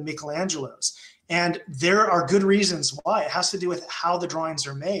do than the Michelangelos. And there are good reasons why. It has to do with how the drawings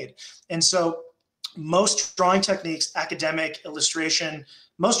are made. And so most drawing techniques, academic, illustration,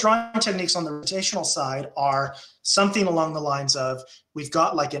 most drawing techniques on the rotational side are something along the lines of, we've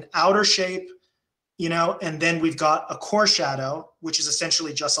got like an outer shape, you know, and then we've got a core shadow, which is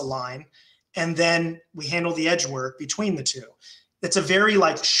essentially just a line. And then we handle the edge work between the two. It's a very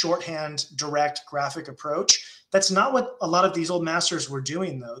like shorthand, direct graphic approach. That's not what a lot of these old masters were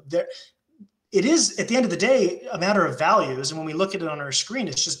doing, though. It is, at the end of the day, a matter of values. And when we look at it on our screen,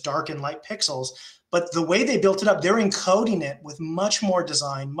 it's just dark and light pixels. But the way they built it up, they're encoding it with much more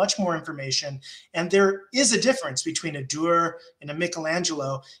design, much more information. And there is a difference between a Durer and a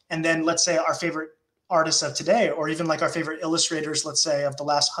Michelangelo, and then let's say our favorite artists of today, or even like our favorite illustrators, let's say, of the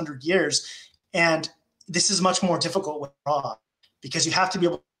last 100 years. And this is much more difficult with raw, because you have to be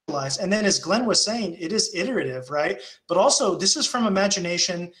able to realize. And then, as Glenn was saying, it is iterative, right? But also, this is from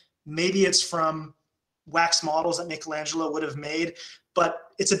imagination. Maybe it's from wax models that Michelangelo would have made, but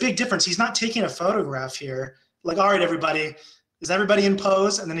it's a big difference. He's not taking a photograph here, like, all right, everybody, is everybody in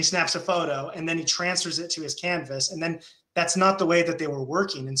pose? And then he snaps a photo, and then he transfers it to his canvas. And then that's not the way that they were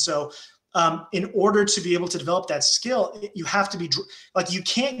working. And so in order to be able to develop that skill, you have to be like, you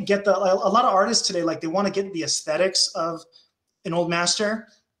can't get a lot of artists today, like, they want to get the aesthetics of an old master,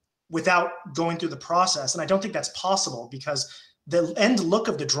 without going through the process. And I don't think that's possible, because the end look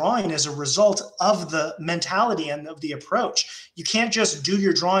of the drawing is a result of the mentality and of the approach. You can't just do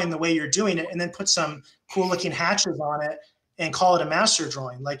your drawing the way you're doing it and then put some cool looking hatches on it and call it a master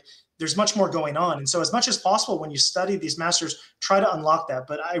drawing. Like, there's much more going on. And so as much as possible, when you study these masters, try to unlock that.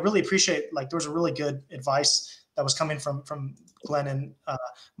 But I really appreciate, like, there was a really good advice that was coming from Glenn and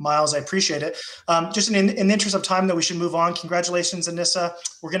Miles. I appreciate it. Just in the interest of time, though, we should move on. Congratulations, Anissa.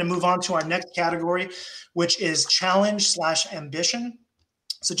 We're going to move on to our next category, which is challenge/ambition.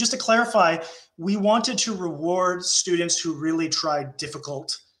 So just to clarify, we wanted to reward students who really tried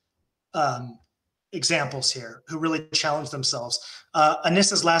difficult examples here, who really challenged themselves.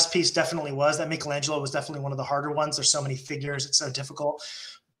 Anissa's last piece definitely was. That Michelangelo was definitely one of the harder ones. There's so many figures, it's so difficult.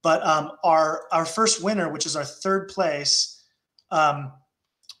 But our first winner, which is our third place,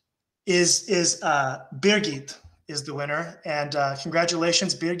 is Birgit is the winner. And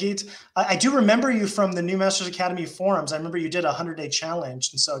congratulations, Birgit. I do remember you from the New Masters Academy forums. I remember you did a 100-day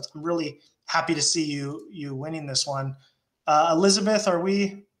challenge. And so I'm really happy to see you winning this one. Elizabeth, are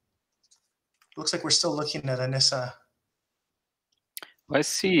we? Looks like we're still looking at Anissa. I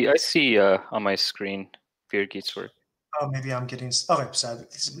see on my screen Birgit's work. Oh, maybe I'm getting, okay, so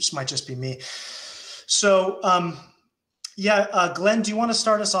this might just be me. So, Glenn, do you want to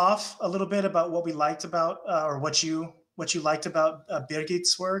start us off a little bit about what we liked about, or what you liked about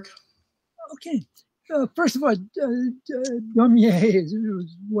Birgit's work? Okay. First of all, Daumier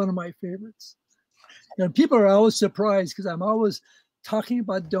was one of my favorites. And people are always surprised because I'm always talking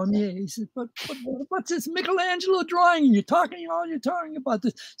about Daumier. He says, but what's this Michelangelo drawing? You're talking about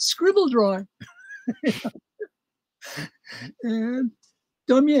this scribble drawing. And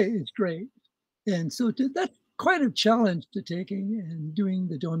Daumier is great. And so that's quite a challenge to taking and doing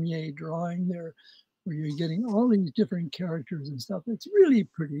the Daumier drawing there, where you're getting all these different characters and stuff. It's really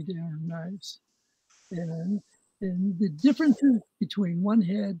pretty damn nice. And the differences between one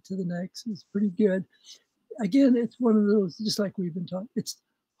head to the next is pretty good. Again, it's one of those, just like we've been talking, it's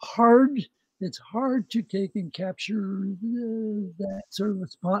hard to take and capture that sort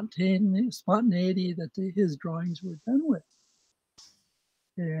of spontaneity that his drawings were done with.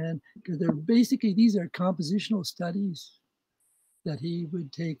 And because these are compositional studies that he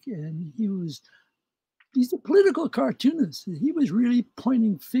would take, and he's a political cartoonist. He was really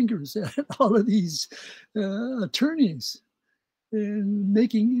pointing fingers at all of these attorneys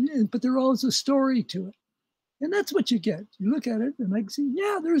and but there was a story to it. And that's what you get. You look at it and I can see,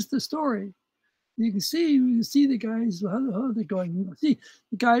 yeah, there's the story. You can see the guys, how they're going. You can see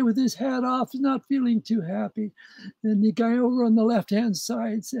the guy with his hat off is not feeling too happy. And the guy over on the left-hand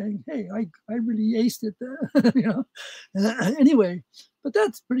side saying, hey, I really aced it there. You know? Anyway, but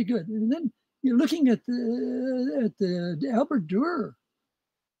that's pretty good. And then you're looking at the Albert Dürer.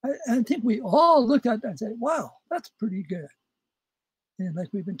 I think we all looked at that and said, wow, that's pretty good. And like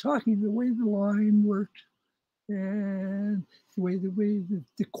we've been talking, the way the line worked, and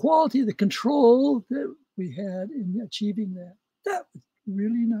the quality, the control that we had in achieving that was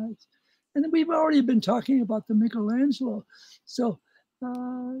really nice. And then we've already been talking about the Michelangelo. So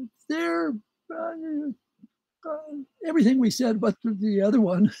everything we said about the other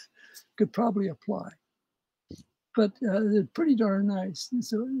one could probably apply. But they're pretty darn nice. And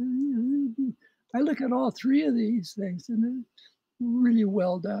so I look at all three of these things and they're really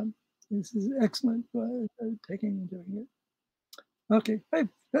well done. This is excellent taking and doing it. Okay,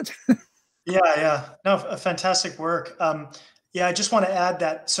 that's Yeah. No, fantastic work. I just want to add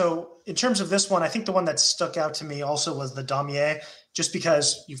that. So in terms of this one, I think the one that stuck out to me also was the Daumier, just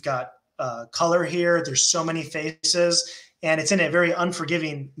because you've got color here. There's so many faces, and it's in a very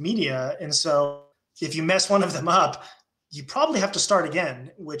unforgiving media. And so if you mess one of them up, you probably have to start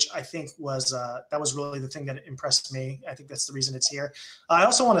again, which I think was that was really the thing that impressed me. I think that's the reason it's here. I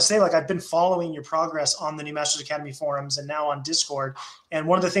also want to say, like, I've been following your progress on the New Masters Academy forums and now on Discord. And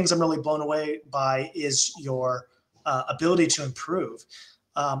one of the things I'm really blown away by is your ability to improve.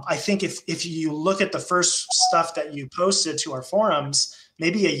 I think if you look at the first stuff that you posted to our forums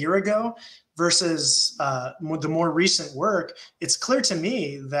maybe a year ago versus the more recent work, it's clear to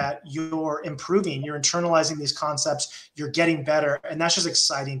me that you're improving, you're internalizing these concepts, you're getting better, and that's just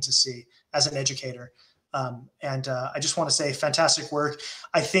exciting to see as an educator. I just want to say fantastic work.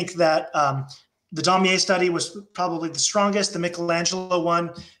 I think that the Daumier study was probably the strongest. The Michelangelo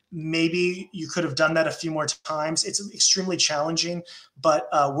one, maybe you could have done that a few more times. It's extremely challenging, but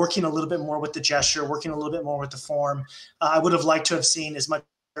working a little bit more with the gesture, working a little bit more with the form, I would have liked to have seen as much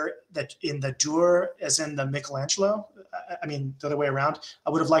that in the Dur as in the Michelangelo. I mean, the other way around. I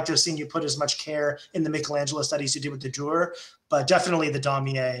would have liked to have seen you put as much care in the Michelangelo studies you did with the Dur, but definitely the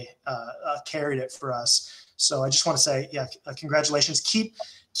Daumier carried it for us. So I just want to say, yeah, congratulations. Keep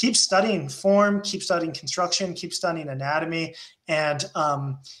studying form, keep studying construction, keep studying anatomy, and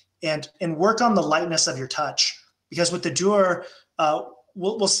work on the lightness of your touch. Because with the Dur,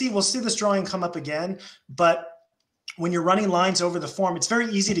 we'll see this drawing come up again, but when you're running lines over the form, it's very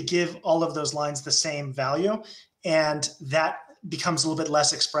easy to give all of those lines the same value, and that becomes a little bit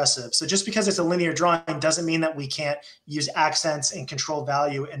less expressive. So just because it's a linear drawing doesn't mean that we can't use accents and control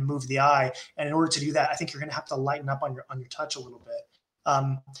value and move the eye. And in order to do that, I think you're going to have to lighten up on your touch a little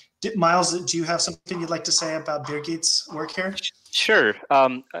bit. Miles, do you have something you'd like to say about Birgit's work here? Sure. I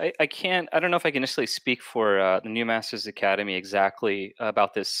don't know if I can necessarily speak for the New Masters Academy exactly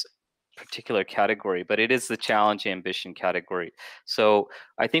about this particular category, but it is the challenge ambition category. So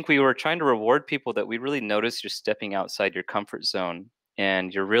I think we were trying to reward people that we really notice you're stepping outside your comfort zone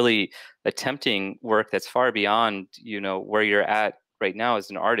and you're really attempting work that's far beyond, where you're at right now as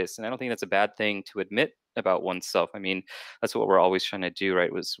an artist. And I don't think that's a bad thing to admit about oneself. I mean, that's what we're always trying to do,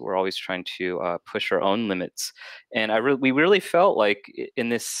 right? We're always trying to push our own limits. And we really felt like in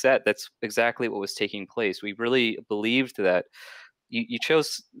this set, that's exactly what was taking place. We really believed that you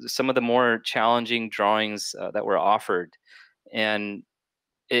chose some of the more challenging drawings that were offered, and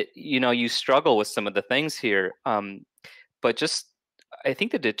you struggle with some of the things here, but just I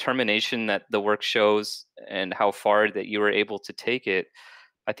think the determination that the work shows and how far that you were able to take it,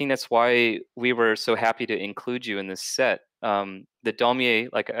 I think that's why we were so happy to include you in this set. The Daumier,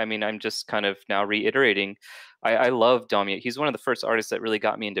 I'm just kind of now reiterating, I love Daumier. He's one of the first artists that really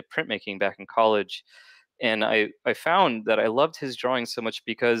got me into printmaking back in college. And I found that I loved his drawing so much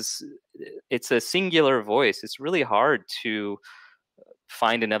because it's a singular voice. It's really hard to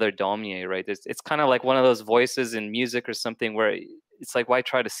find another Daumier, right? It's kind of like one of those voices in music or something where it's like, why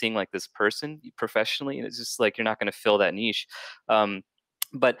try to sing like this person professionally? And it's just like, you're not going to fill that niche.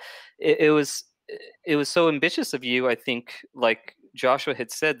 But it was so ambitious of you. I think, like Joshua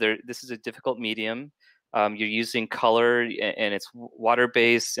had said, this is a difficult medium. You're using color and it's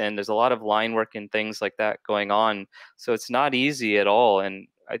water-based, and there's a lot of line work and things like that going on. So it's not easy at all. And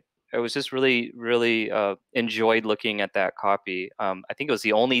I was just really, really enjoyed looking at that copy. I think it was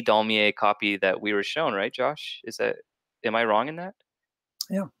the only Daumier copy that we were shown, right, Josh? Am I wrong in that?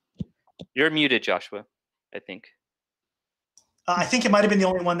 Yeah. You're muted, Joshua, I think. I think it might have been the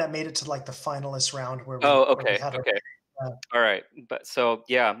only one that made it to like the finalist round where we. Okay. All right. But so,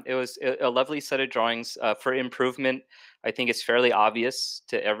 yeah, it was a lovely set of drawings for improvement. I think it's fairly obvious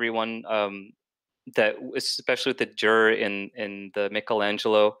to everyone that, especially with the Dur in the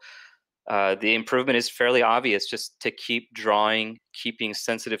Michelangelo, the improvement is fairly obvious. Just to keep drawing, keeping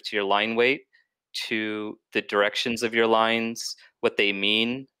sensitive to your line weight, to the directions of your lines, what they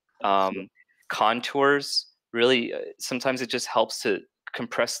mean, contours. Really, sometimes it just helps to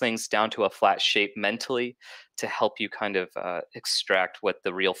compress things down to a flat shape mentally to help you kind of extract what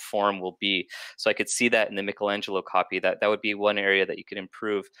the real form will be. So I could see that in the Michelangelo copy. That would be one area that you could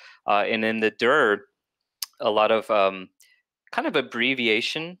improve. And in the Dur, a lot of kind of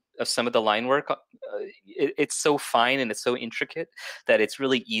abbreviation of some of the line work. It's so fine and it's so intricate that it's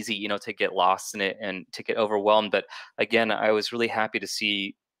really easy, to get lost in it and to get overwhelmed. But again, I was really happy to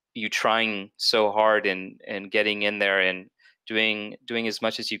see you trying so hard and getting in there and doing as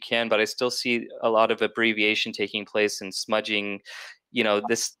much as you can. But I still see a lot of abbreviation taking place and smudging.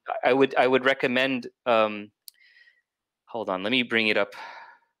 This I would recommend. Hold on, let me bring it up.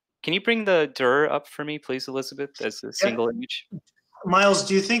 Can you bring the Dur up for me, please, Elizabeth, as a single image? Miles,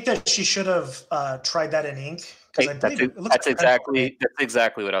 do you think that she should have tried that in ink? That's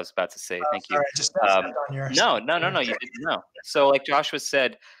exactly what I was about to say. Thank you. Sorry, I just on your no, you didn't know. So like Joshua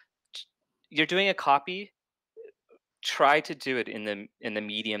said, you're doing a copy. Try to do it in the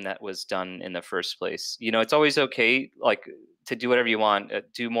medium that was done in the first place. It's always okay, like, to do whatever you want,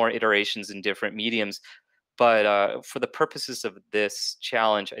 do more iterations in different mediums. But for the purposes of this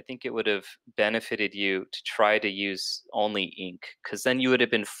challenge, I think it would have benefited you to try to use only ink, because then you would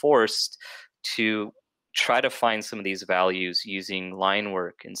have been forced to try to find some of these values using line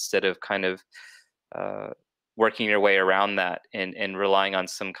work instead of kind of working your way around that and relying on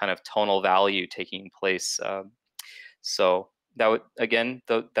some kind of tonal value taking place. So that would, again,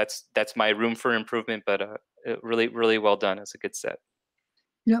 that's my room for improvement, but really, really well done. It's a good set.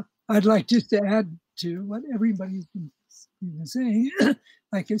 Yeah, I'd like just to add to what everybody's been saying,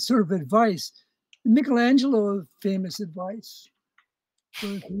 like it's sort of advice. Michelangelo, famous advice.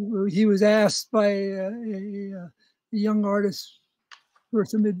 He was asked by a young artist for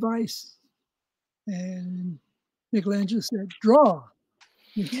some advice. And Michelangelo said, draw.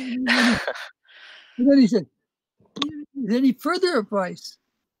 And then he said, any further advice?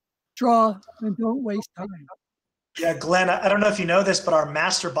 Draw and don't waste time. Yeah, Glenn, I don't know if you know this, but our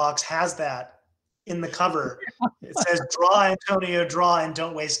master box has that in the cover. It says, draw, Antonio, draw, and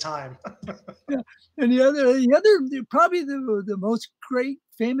don't waste time. Yeah. And the other, probably the most great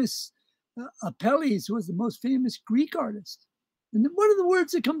famous Apelles was the most famous Greek artist. And one of the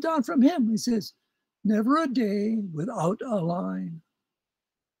words that come down from him, he says, never a day without a line.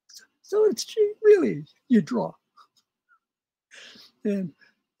 So it's really, you draw. And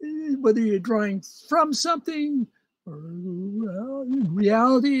whether you're drawing from something or in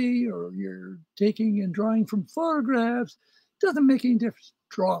reality, or you're taking and drawing from photographs, doesn't make any difference.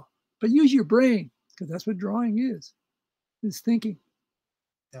 Draw, but use your brain, because that's what drawing is thinking.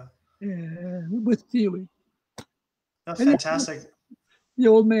 Yeah. And with feeling. That's fantastic. The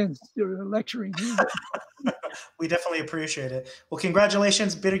old man's lecturing here. We definitely appreciate it. Well,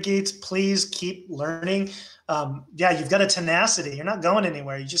 congratulations, Bittergates. Please keep learning. Yeah, you've got a tenacity. You're not going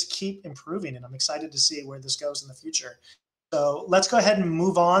anywhere. You just keep improving, and I'm excited to see where this goes in the future. So let's go ahead and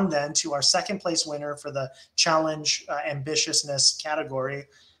move on then to our second place winner for the challenge ambitiousness category.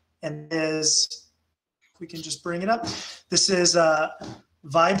 And if we can just bring it up. This is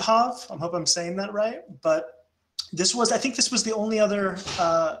Vibhov. I hope I'm saying that right. But I think this was the only other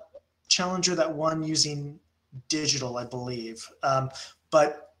challenger that won using digital, I believe.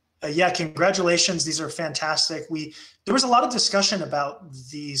 Yeah, congratulations. These are fantastic. There was a lot of discussion about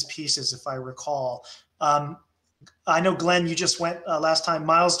these pieces, if I recall. I know, Glenn, you just went last time.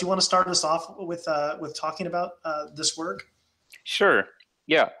 Miles, do you want to start us off with talking about this work? Sure.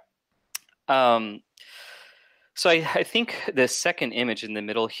 Yeah. So I think the second image in the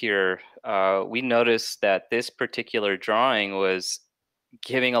middle here, we noticed that this particular drawing was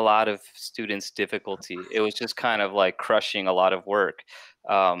giving a lot of students difficulty. It was just kind of like crushing a lot of work.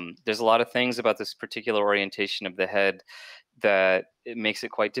 There's a lot of things about this particular orientation of the head that it makes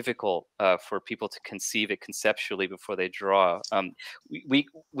it quite difficult for people to conceive it conceptually before they draw.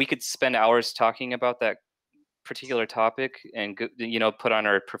 We could spend hours talking about that particular topic and put on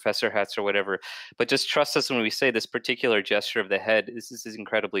our professor hats or whatever, but just trust us when we say this particular gesture of the head, this is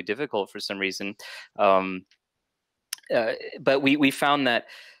incredibly difficult for some reason. But we found that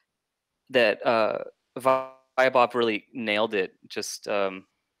Vibhov really nailed it. Just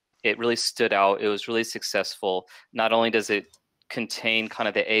it really stood out. It was really successful. Not only does it contain kind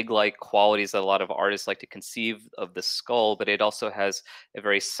of the egg-like qualities that a lot of artists like to conceive of the skull, but it also has a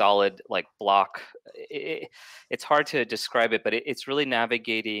very solid like block. It's hard to describe it, but it's really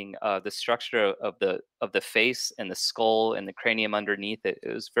navigating the structure of the face and the skull and the cranium underneath it.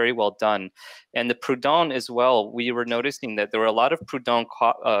 It was very well done. And the Proudhon as well, we were noticing that there were a lot of Proudhon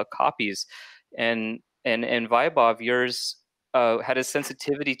copies, and Vibhov, yours had a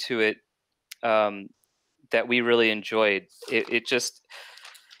sensitivity to it that we really enjoyed. It just,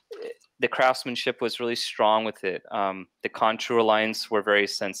 the craftsmanship was really strong with it. The contour lines were very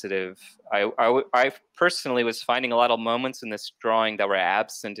sensitive. I personally was finding a lot of moments in this drawing that were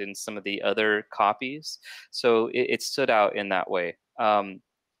absent in some of the other copies. So it stood out in that way.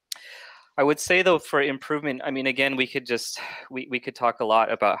 I would say though, for improvement, I mean, again, we could talk a lot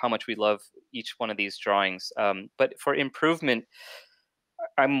about how much we love each one of these drawings. But for improvement,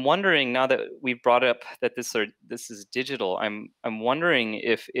 I'm wondering, now that we've brought up that this is digital, I'm wondering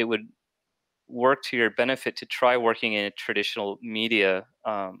if it would work to your benefit to try working in a traditional media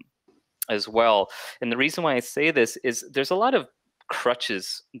as well. And the reason why I say this is there's a lot of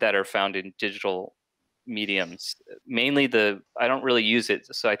crutches that are found in digital mediums. Mainly I don't really use it,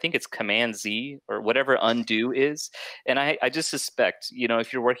 so I think it's Command Z or whatever undo is. And I just suspect,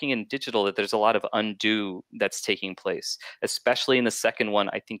 if you're working in digital, that there's a lot of undo that's taking place, especially in the second one.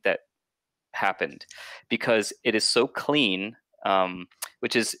 I think that happened because it is so clean,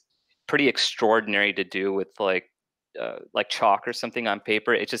 which is pretty extraordinary to do with like chalk or something on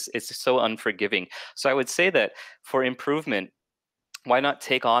paper. It's just so unforgiving. So I would say that for improvement, why not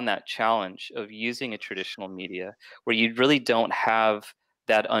take on that challenge of using a traditional media where you really don't have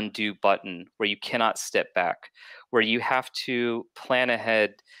that undo button, where you cannot step back, where you have to plan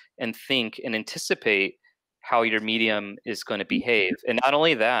ahead and think and anticipate how your medium is going to behave. And not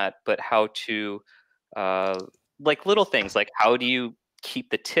only that, but how to, like little things, like how do you keep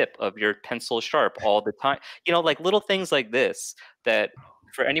the tip of your pencil sharp all the time? Like little things like this, that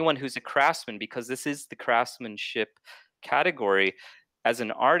for anyone who's a craftsman, because this is the craftsmanship category, as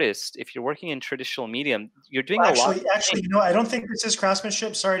an artist, if you're working in traditional medium, you're doing a lot. Actually, I don't think this is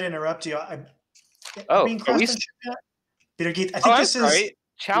craftsmanship. Sorry to interrupt you. Oh, craftsmanship yet? Peter Keith. I Oh, think I'm this is sorry.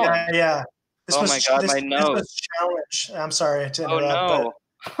 Challenge. yeah. This Oh was my God, my this notes. was challenge. I'm sorry to Oh interrupt,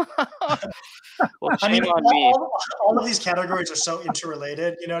 but no. Well, I mean, shame on me. all of these categories are so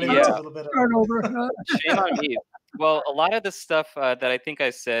interrelated. You know what I mean? Yeah, It's a little bit of Start over. shame on me. Well, a lot of the stuff that I think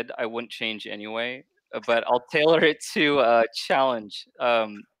I said I wouldn't change anyway, but I'll tailor it to challenge.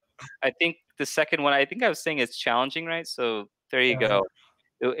 I think the second one, I think I was saying it's challenging, right? So there you yeah. go.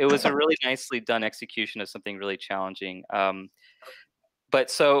 It was a really nicely done execution of something really challenging. But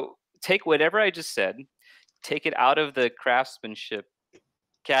so take whatever I just said, take it out of the craftsmanship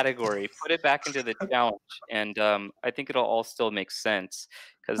category, put it back into the challenge, and I think it'll all still make sense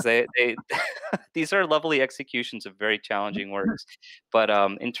because they these are lovely executions of very challenging works. But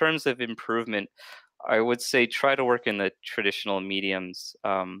in terms of improvement, I would say try to work in the traditional mediums.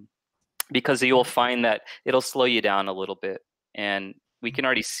 Because you'll find that it'll slow you down a little bit. And we can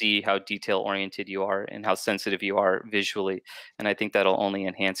already see how detail oriented you are and how sensitive you are visually. And I think that'll only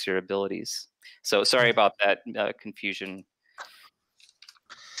enhance your abilities. So sorry about that confusion.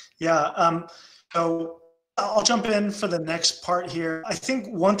 Yeah. So I'll jump in for the next part here. I think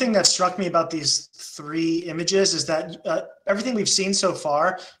one thing that struck me about these three images is that everything we've seen so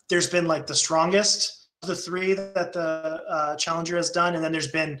far, there's been like the strongest of the three that the challenger has done, and then there's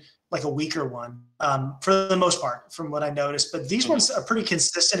been like a weaker one for the most part, from what I noticed. But these ones are pretty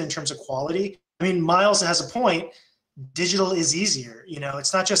consistent in terms of quality. I mean, Miles has a point. Digital is easier. You know,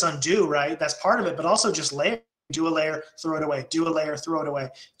 it's not just undo, right? That's part of it, but also just layer. Do a layer, throw it away. Do a layer, throw it away.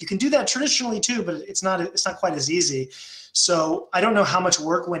 You can do that traditionally too, but it's not quite as easy. So I don't know how much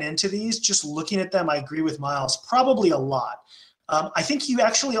work went into these. Just looking at them, I agree with Miles. Probably a lot. I think you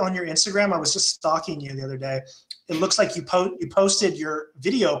actually on your Instagram, I was just stalking you the other day. It looks like you posted your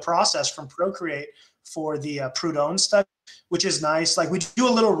video process from Procreate for the Proudhon study, which is nice. Like we do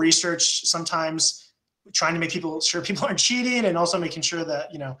a little research sometimes, trying to make sure people aren't cheating, and also making sure that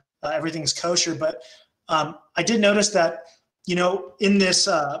everything's kosher. But I did notice that, in this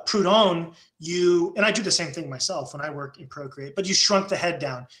Proudhon, and I do the same thing myself when I work in Procreate, but you shrunk the head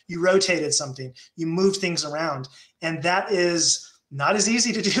down, you rotated something, you moved things around, and that is not as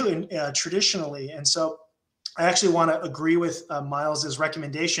easy to do traditionally. And so I actually want to agree with Miles's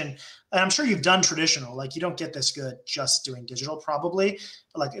recommendation. And I'm sure you've done traditional. Like, you don't get this good just doing digital, probably.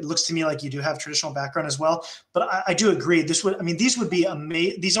 Like, it looks to me like you do have traditional background as well. But I do agree. These would be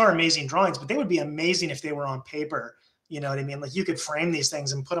amazing. These are amazing drawings, but they would be amazing if they were on paper. You know what I mean? Like, you could frame these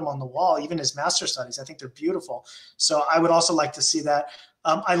things and put them on the wall, even as master studies. I think they're beautiful. So I would also like to see that.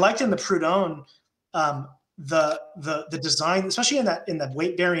 I liked in the Proudhon, the design, especially in that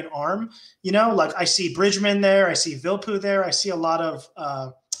weight bearing arm, like I see Bridgman there, I see Vilppu there, I see a lot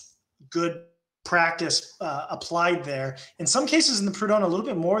of good practice applied there. In some cases in the Proudhon, a little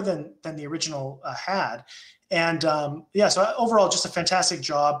bit more than the original had. And so overall, just a fantastic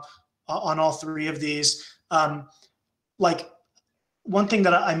job on all three of these. One thing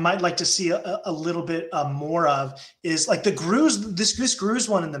that I might like to see a little bit more of is like the grooves, this grooves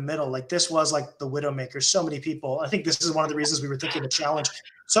one in the middle. Like, this was like the Widowmaker. So many people, I think this is one of the reasons we were thinking of challenge.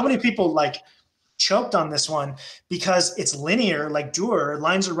 So many people like choked on this one because it's linear, like Durer,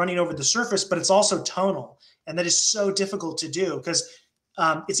 lines are running over the surface, but it's also tonal. And that is so difficult to do because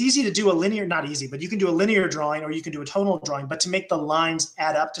it's easy to do a linear, not easy, but you can do a linear drawing or you can do a tonal drawing, but to make the lines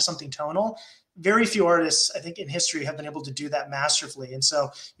add up to something tonal, very few artists, I think, in history have been able to do that masterfully. And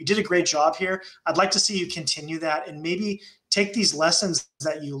so you did a great job here. I'd like to see you continue that and maybe take these lessons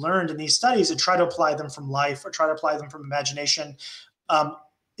that you learned in these studies and try to apply them from life or try to apply them from imagination.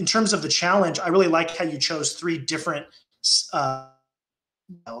 In terms of the challenge, I really like how you chose three different styles.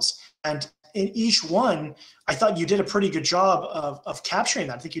 And in each one, I thought you did a pretty good job of capturing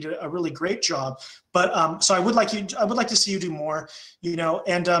that. I think you did a really great job. But so I would like to see you do more,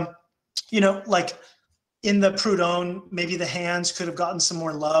 like in the Proudhon, maybe the hands could have gotten some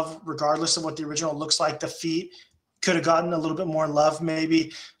more love, regardless of what the original looks like. The feet could have gotten a little bit more love,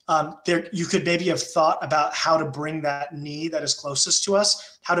 maybe. You could maybe have thought about how to bring that knee that is closest to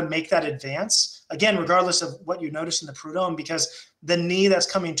us, how to make that advance. Again, regardless of what you notice in the Proudhon, because the knee that's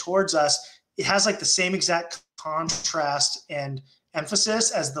coming towards us, it has like the same exact contrast and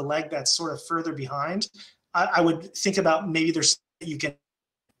emphasis as the leg that's sort of further behind. I would think about maybe you can.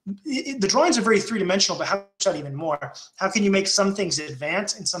 The drawings are very three-dimensional, but how to that even more? How can you make some things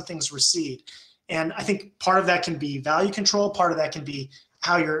advance and some things recede? And I think part of that can be value control. Part of that can be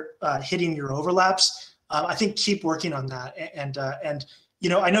how you're hitting your overlaps. I think keep working on that. And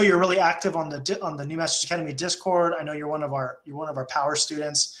I know you're really active on the New Masters Academy Discord. I know you're one of our power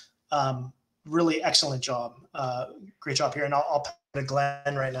students. Really excellent job. Great job here. And I'll pass it to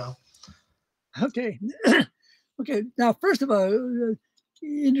Glenn right now. Okay. Okay, now first of all,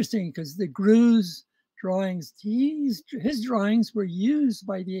 interesting because the Greuze drawings, his drawings were used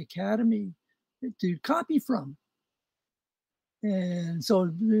by the Academy to copy from. And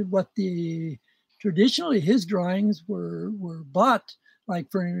so traditionally his drawings were bought,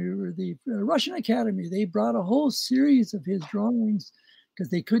 like for the Russian Academy, they brought a whole series of his drawings because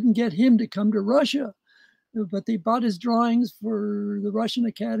they couldn't get him to come to Russia, but they bought his drawings for the Russian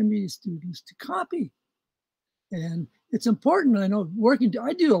Academy students to copy. And it's important, I know,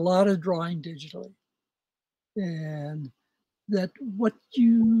 I do a lot of drawing digitally. And that what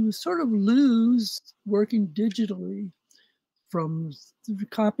you sort of lose working digitally from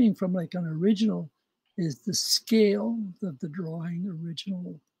copying from like an original is the scale of the drawing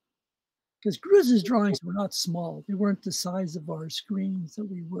original. Because Greuze's drawings were not small. They weren't the size of our screens that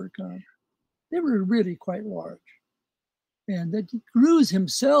we work on. They were really quite large. And that Greuze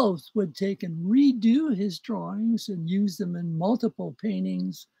himself would take and redo his drawings and use them in multiple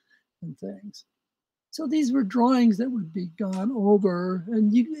paintings and things. So these were drawings that would be gone over.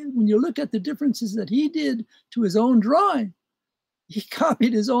 And when you look at the differences that he did to his own drawing, he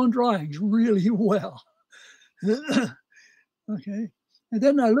copied his own drawings really well. Okay. And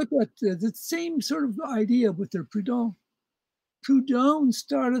then I look at the same sort of idea with their Prud'homme. Prud'homme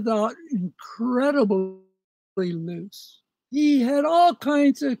started out incredibly loose. He had all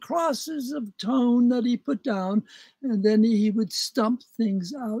kinds of crosses of tone that he put down, and then he would stump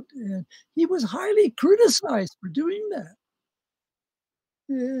things out. And he was highly criticized for doing that.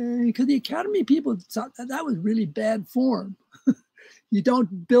 Because the Academy people thought that was really bad form. You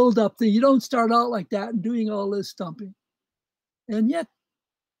don't build up you don't start out like that and doing all this stumping. And yet,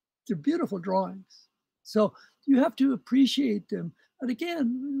 they're beautiful drawings. So you have to appreciate them. But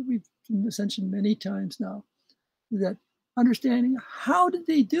again, we've mentioned many times now that understanding how did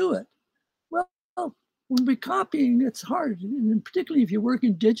they do it? Well, when we're copying, it's hard. And particularly if you're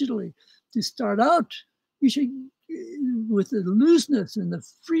working digitally, to start out, you should, with the looseness and the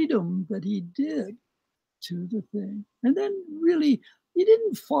freedom that he did to the thing. And then really, he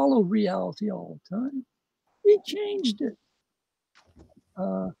didn't follow reality all the time. He changed it.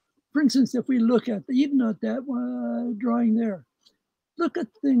 For instance, if we look at even at that drawing there, look at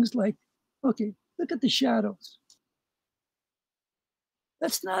things like, okay, look at the shadows.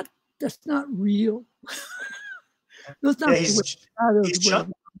 That's not real. That's not he's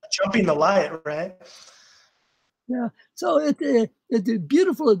jumping the light, right? Yeah. So it's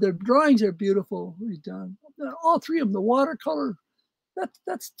beautiful. The drawings are beautifully done. All three of them. The watercolor,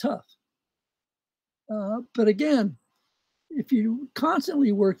 that's tough. But again, if you're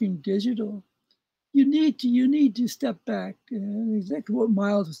constantly working digital, you need to step back. And exactly what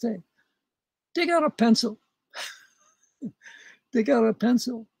Miles was saying. Take out a pencil. Take out a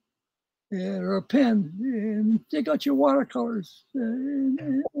pencil or a pen and take out your watercolors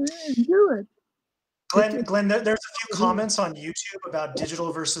and do it. Glenn, there's a few comments on YouTube about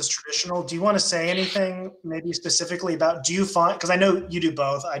digital versus traditional. Do you want to say anything maybe specifically about, do you find, because I know you do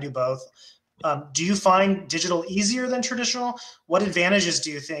both, I do both. Do you find digital easier than traditional? What advantages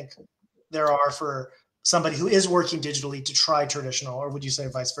do you think there are for somebody who is working digitally to try traditional, or would you say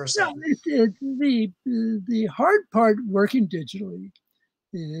vice versa? No, the hard part working digitally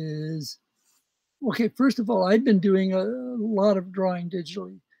is, okay, first of all, I've been doing a lot of drawing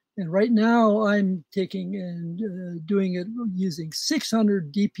digitally. And right now I'm taking and doing it using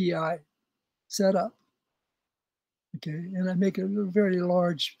 600 DPI setup. Okay, and I make a very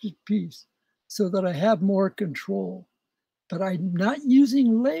large piece so that I have more control. But I'm not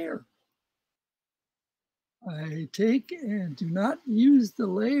using layer. I take and do not use the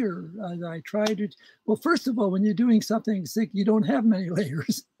layer. I try to, well, first of all, when you're doing something sick, you don't have many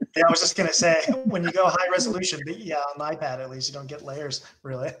layers. Yeah, I was just going to say, when you go high resolution, but yeah, on the iPad, at least you don't get layers,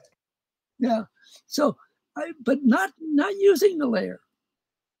 really. Yeah. So, but not using the layer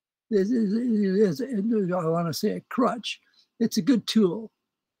is I want to say a crutch. It's a good tool.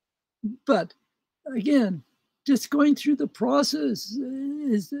 But again, just going through the process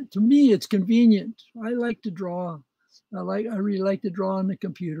is, to me, it's convenient. I like to draw. I really like to draw on the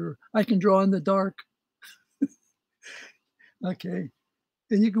computer. I can draw in the dark. Okay.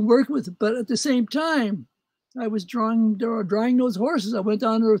 And you can work with it. But at the same time, I was drawing those horses. I went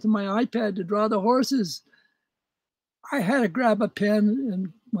down there with my iPad to draw the horses. I had to grab a pen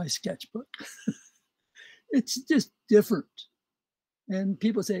and my sketchbook. It's just different. And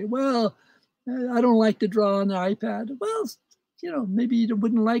people say, well, I don't like to draw on the iPad. Well, maybe you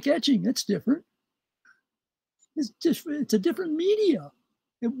wouldn't like etching. It's different. It's a different media.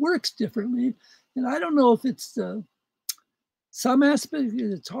 It works differently. And I don't know if it's some aspect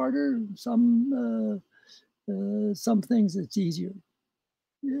it's harder, some Some things it's easier.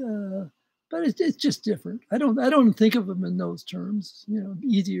 But it's just different. I don't think of them in those terms. You know,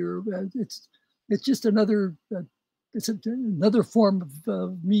 easier. It's just another. It's another form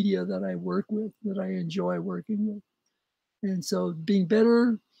of media that I work with, that I enjoy working with. And so, being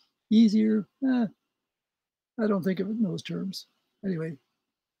better, easier. I don't think of it in those terms. Anyway.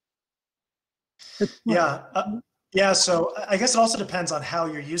 Yeah. So I guess it also depends on how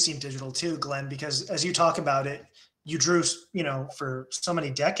you're using digital too, Glenn, because as you talk about it, you drew, you know, for so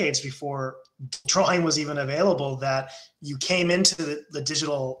many decades before drawing was even available, that you came into the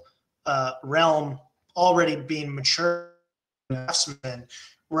digital realm already being mature craftsman.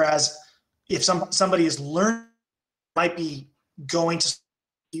 Whereas if somebody is learning, might be going to,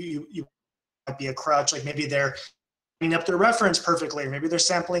 you might be a crutch, like maybe they're cleaning up their reference perfectly, or maybe they're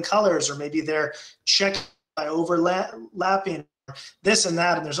sampling colors, or maybe they're checking by overlapping this and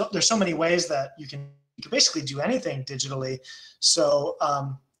that. And there's so many ways that you can basically do anything digitally. So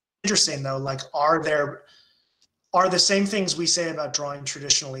interesting though, like are the same things we say about drawing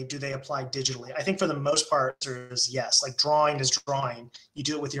traditionally, do they apply digitally? I think for the most part, the answer is yes. Like drawing is drawing. You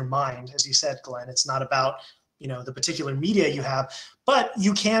do it with your mind, as you said, Glenn. It's not about, you know, the particular media you have, but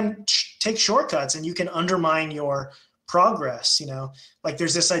you can take shortcuts and you can undermine your progress. You know, like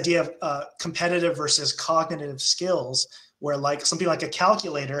there's this idea of competitive versus cognitive skills, where like something like a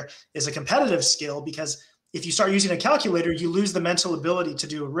calculator is a competitive skill, because if you start using a calculator, you lose the mental ability to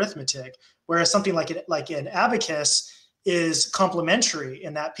do arithmetic. Whereas something like an abacus is complementary,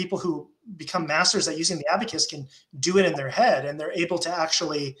 in that people who become masters at using the abacus can do it in their head, and they're able to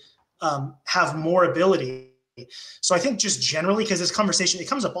actually have more ability. So I think just generally, because this conversation, it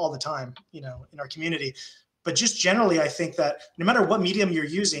comes up all the time, you know, in our community, but just generally, I think that no matter what medium you're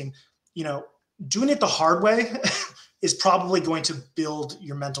using, you know, doing it the hard way is probably going to build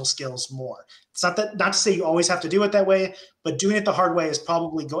your mental skills more. It's not to say you always have to do it that way, but doing it the hard way is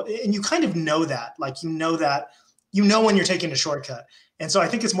probably and you kind of know that, like, you know when you're taking a shortcut. And so I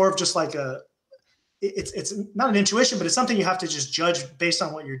think it's more of just like it's not an intuition, but it's something you have to just judge based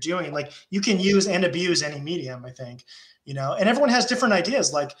on what you're doing. Like you can use and abuse any medium, I think, you know, and everyone has different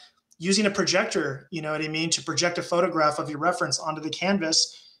ideas, like using a projector, you know what I mean, to project a photograph of your reference onto the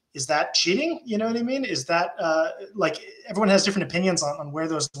canvas. Is that cheating? You know what I mean? Is that like everyone has different opinions on where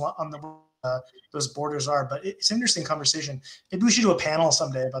those borders are? But it's an interesting conversation. Maybe we should do a panel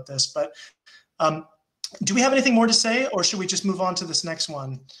someday about this. But do we have anything more to say, or should we just move on to this next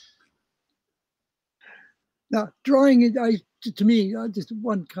one? Now, drawing, to me, just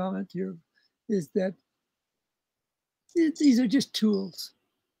one comment here is that these are just tools.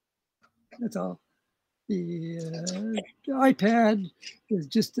 That's all. The iPad is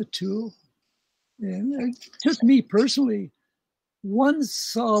just a tool. And it took me personally 1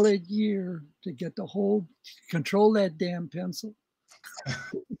 solid year to get control that damn pencil.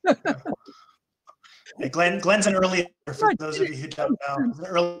 Hey, Glenn's an early, for those of you who don't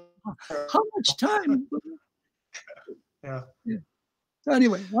know. How much time? Yeah. So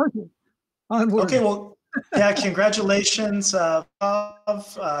anyway, onward. Okay, well, yeah, congratulations, Bob.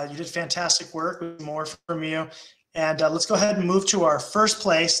 You did fantastic work. More from you. And let's go ahead and move to our first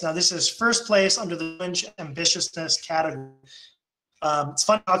place. Now, this is first place under the challenge ambitiousness category. It's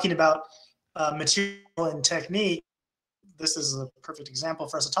fun talking about material and technique. This is a perfect example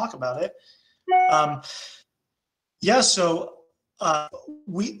for us to talk about it. So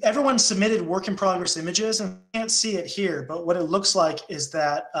everyone submitted work in progress images, and I can't see it here, but what it looks like is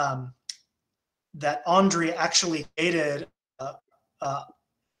that that Andre actually created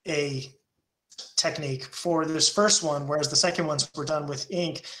a technique for this first one, whereas the second ones were done with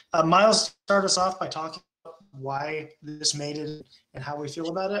ink. Miles, start us off by talking about why this made it and how we feel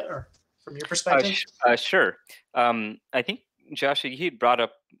about it, or from your perspective. Sure. I think, Josh, you brought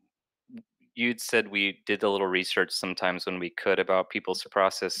up, you'd said we did a little research sometimes when we could about people's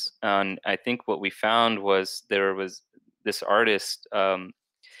process. And I think what we found was there was this artist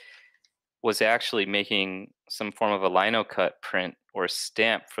was actually making some form of a lino cut print or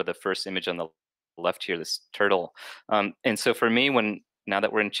stamp for the first image on the left here, this turtle. And so for me, now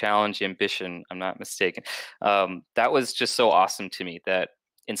that we're in challenge ambition, I'm not mistaken, that was just so awesome to me, that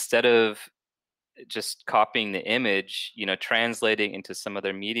instead of just copying the image, you know, translating into some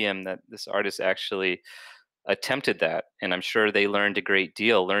other medium, that this artist actually attempted that. And I'm sure they learned a great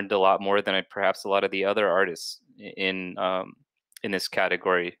deal, learned a lot more than perhaps a lot of the other artists in this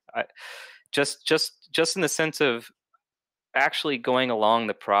category. Just in the sense of actually going along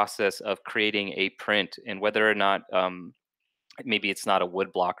the process of creating a print, and whether or not maybe it's not a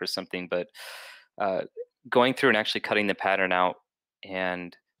wood block or something, but going through and actually cutting the pattern out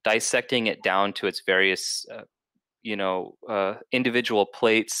and dissecting it down to its various individual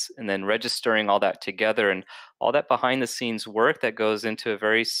plates, and then registering all that together, and all that behind the scenes work that goes into a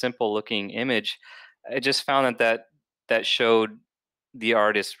very simple looking image. I just found that showed the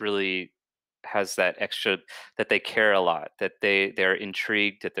artist really has that extra, that they care a lot, that they're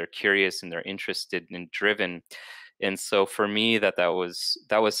intrigued, that they're curious, and they're interested and driven. And so for me, that was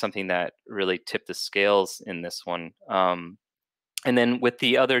something that really tipped the scales in this one. And then with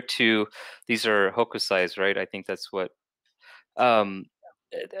the other two, these are hokusais, right? I think that's what. Um,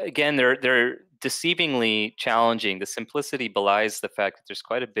 Again, they're deceivingly challenging. The simplicity belies the fact that there's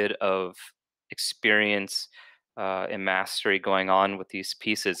quite a bit of experience and mastery going on with these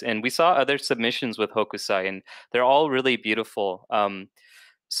pieces. And we saw other submissions with hokusai, and they're all really beautiful.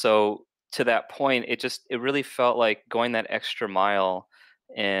 So to that point, it really felt like going that extra mile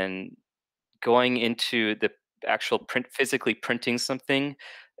and going into the actual physically printing something.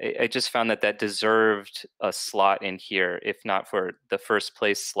 I just found that deserved a slot in here, if not for the first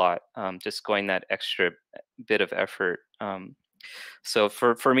place slot. Just going that extra bit of effort. So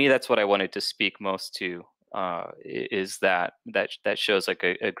for me, that's what I wanted to speak most to. Is that shows like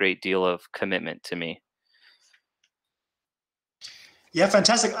a great deal of commitment to me. Yeah,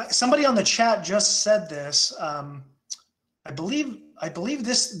 fantastic. Somebody on the chat just said this. I believe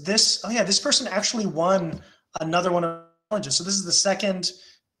this. Oh yeah, this person actually won another one of the challenges. So this is the second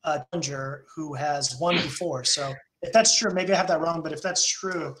challenger who has won before. So if that's true, maybe I have that wrong, but if that's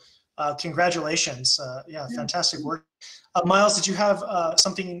true, congratulations. Yeah, fantastic work. Miles, did you have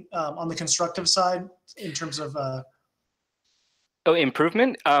something on the constructive side in terms of?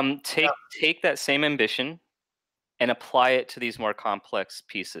 Improvement. Take that same ambition and apply it to these more complex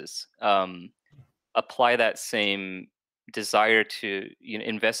pieces. Apply that same desire to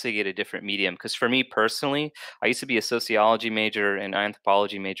investigate a different medium. Because for me personally, I used to be a sociology major and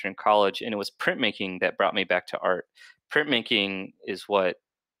anthropology major in college, and it was printmaking that brought me back to art. Printmaking is what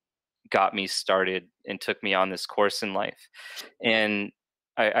got me started and took me on this course in life. And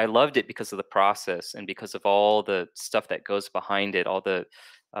I loved it because of the process and because of all the stuff that goes behind it, all the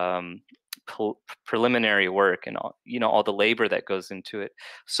preliminary work and all the labor that goes into it.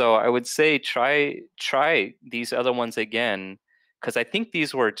 So I would say try these other ones again, because I think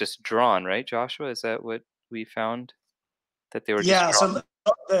these were just drawn, right, Joshua? Is that what we found? That they were just drawn?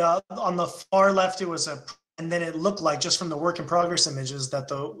 So on the far left it was and then it looked like, just from the work in progress images, that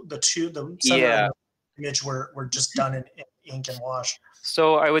the center and the image were just done in ink and wash.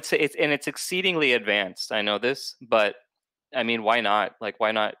 So I would say it's exceedingly advanced. I know this, but I mean, why not? Like,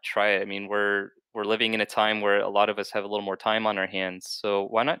 why not try it? I mean, we're living in a time where a lot of us have a little more time on our hands. So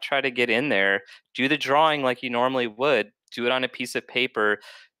why not try to get in there, do the drawing like you normally would, do it on a piece of paper,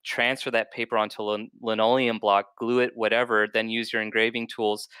 transfer that paper onto a linoleum block, glue it, whatever, then use your engraving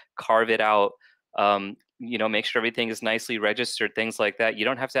tools, carve it out, make sure everything is nicely registered, things like that. You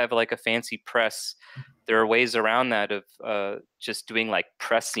don't have to have like a fancy press. There are ways around that of just doing like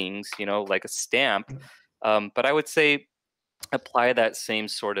pressings, like a stamp. But I would say apply that same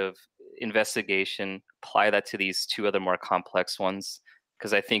sort of investigation, apply that to these two other more complex ones,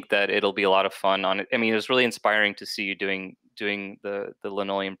 because I think that it'll be a lot of fun on it. I mean, it was really inspiring to see you doing the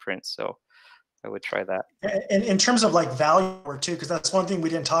linoleum print. So I would try that. And in terms of like value work too, because that's one thing we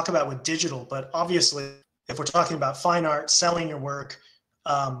didn't talk about with digital, but obviously if we're talking about fine art, selling your work,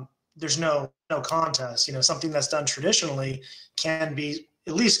 there's no contest. Something that's done traditionally can be,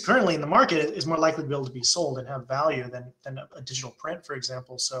 at least currently in the market, is more likely to be able to be sold and have value than a digital print, for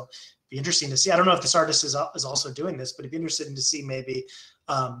example. So it'd be interesting to see. I don't know if this artist is also doing this, but it'd be interesting to see maybe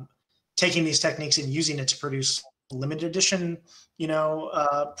taking these techniques and using it to produce limited edition,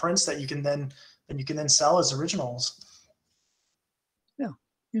 prints that you can then sell as originals. Yeah,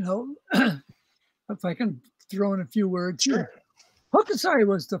 if I can throw in a few words. Sure. Hokusai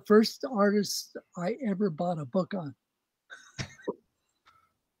was the first artist I ever bought a book on.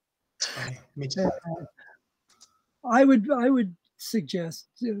 Me too. I would suggest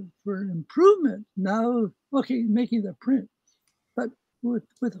for improvement now, making the print, but with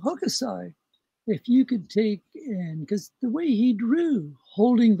Hokusai, if you could take because the way he drew,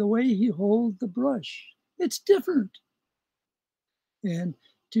 the way he holds the brush, it's different. And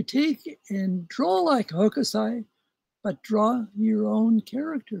to take and draw like Hokusai, but draw your own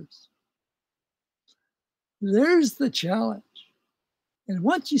characters. There's the challenge. And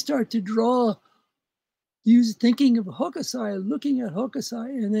once you start to draw, thinking of Hokusai, looking at Hokusai,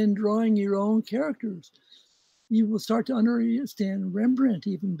 and then drawing your own characters, you will start to understand Rembrandt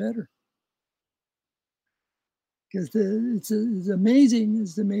even better. Because it's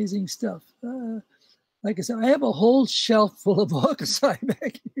amazing stuff. like I said, I have a whole shelf full of Hokusai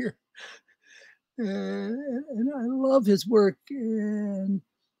back here. And I love his work. And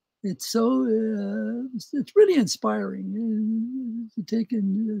it's so, it's really inspiring to take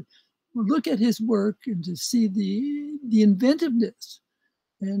and look at his work and to see the inventiveness.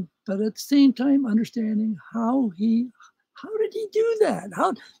 But at the same time, understanding how did he do that?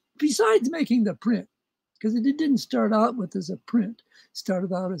 How, besides making the print, because it didn't start out with as a print, it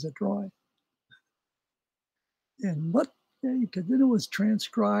started out as a drawing. And because then it was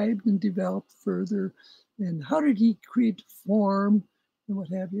transcribed and developed further. And how did he create form and what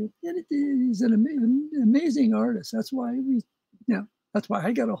have you? And he's an amazing artist. That's why that's why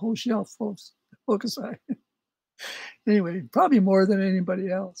I got a whole shelf full of Hokusai. Anyway, probably more than anybody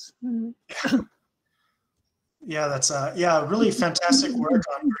else. Yeah, that's really fantastic work,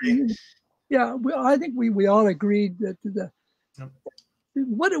 Andre. Yeah, well, I think we all agreed that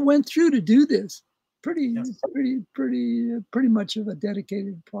what it went through to do this, pretty much of a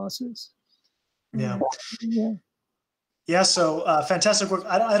dedicated process. Yeah. So fantastic work.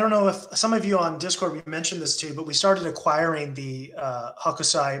 I don't know if some of you on Discord, we mentioned this too, but we started acquiring the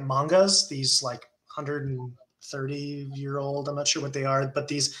Hokusai mangas, these like 130-year-old, I'm not sure what they are, but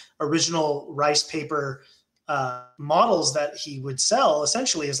these original rice paper models that he would sell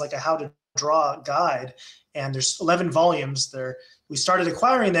essentially is like a how to draw guide. And there's 11 volumes there. We started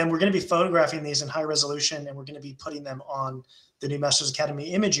acquiring them. We're going to be photographing these in high resolution, and we're going to be putting them on the New Masters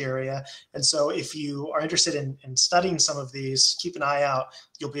Academy image area. And so if you are interested in studying some of these, keep an eye out.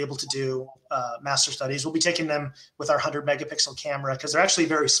 You'll be able to do master studies. We'll be taking them with our 100 megapixel camera because they're actually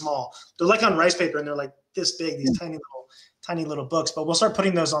very small. They're like on rice paper, and they're like this big, these tiny little books. But we'll start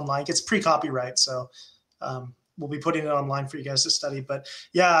putting those online. It's pre-copyright, so we'll be putting it online for you guys to study. But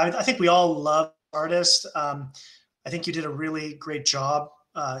yeah, I think we all love artists. I think you did a really great job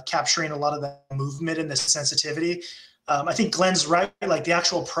capturing a lot of the movement and the sensitivity. I think Glenn's right, like the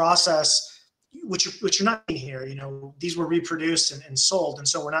actual process, which you're not seeing here, these were reproduced and sold. And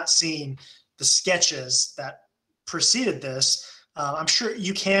so we're not seeing the sketches that preceded this. I'm sure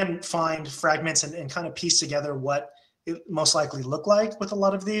you can find fragments and kind of piece together what it most likely looked like with a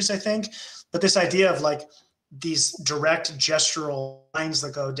lot of these, I think. But this idea of like these direct gestural lines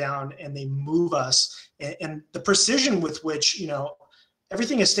that go down and they move us, and the precision with which,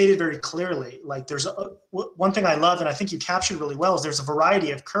 everything is stated very clearly. Like there's one thing I love, and I think you captured really well, is there's a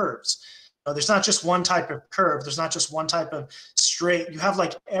variety of curves. There's not just one type of curve. There's not just one type of straight. You have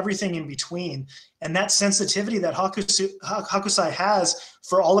like everything in between. And that sensitivity that Hokusai has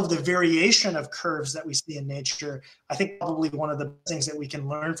for all of the variation of curves that we see in nature, I think probably one of the things that we can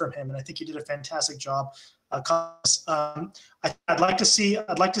learn from him. And I think you did a fantastic job. I'd like to see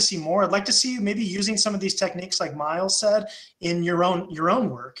more. I'd like to see you maybe using some of these techniques, like Miles said, in your own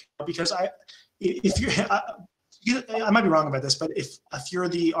work. Because I might be wrong about this, but if you're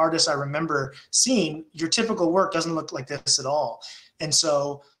the artist I remember seeing, your typical work doesn't look like this at all. And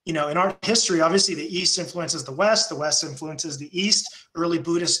so, in art history, obviously the East influences the West influences the East. Early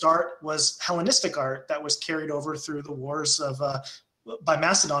Buddhist art was Hellenistic art that was carried over through the wars of by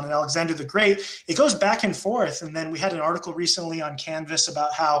Macedon and Alexander the Great. It goes back and forth. And then we had an article recently on Canvas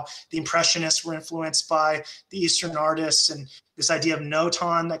about how the Impressionists were influenced by the Eastern artists, and this idea of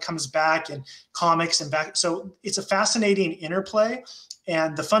Noton that comes back, and comics and back. So it's a fascinating interplay.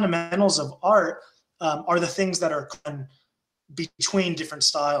 And the fundamentals of art are the things that are between different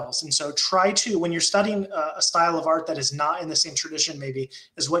styles. And so try to, when you're studying a style of art that is not in the same tradition maybe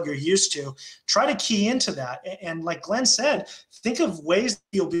as what you're used to, try to key into that. And like Glenn said, think of ways that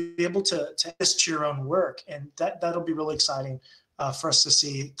you'll be able to assist your own work. And that'll be really exciting for us to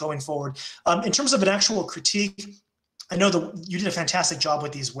see going forward. In terms of an actual critique, I know that you did a fantastic job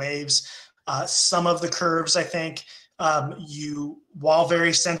with these waves. Some of the curves, I think, while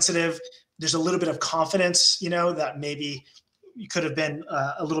very sensitive, there's a little bit of confidence, that maybe you could have been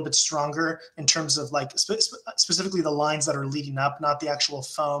a little bit stronger in terms of like specifically the lines that are leading up, not the actual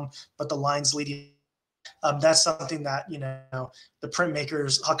foam, but the lines leading. That's something that, the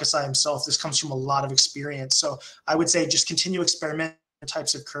printmakers, Hokusai himself, this comes from a lot of experience. So I would say just continue experimenting with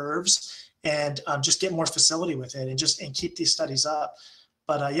types of curves and just get more facility with it and keep these studies up.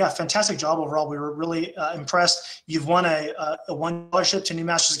 But yeah, fantastic job overall. We were really impressed. You've won a one scholarship to New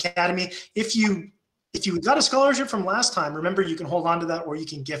Masters Academy. If you got a scholarship from last time, remember you can hold on to that, or you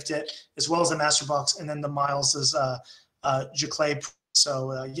can gift it, as well as the master box, and then the Miles's Jaclay.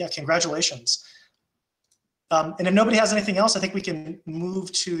 So yeah, congratulations. And if nobody has anything else, I think we can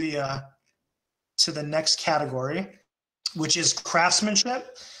move to the next category, which is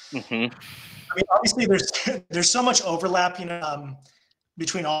craftsmanship. Mm-hmm. I mean, obviously there's so much overlap.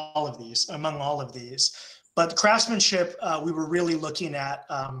 between all of these, among all of these. But craftsmanship, we were really looking at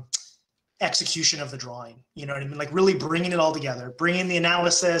execution of the drawing. You know what I mean? Like really bringing it all together, bringing the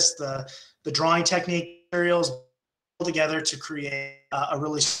analysis, the drawing technique, materials all together to create a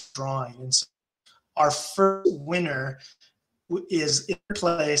really drawing. And so our first winner is in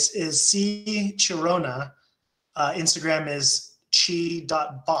place is C Chirona. Instagram is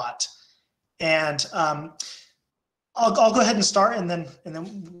chi.bot. And I'll go ahead and start, and then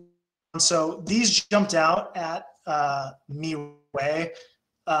so these jumped out at me way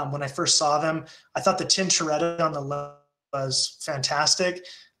when I first saw them. I thought the Tintoretto on the left was fantastic.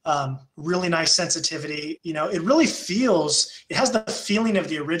 Really nice sensitivity. You know, it really feels, it has the feeling of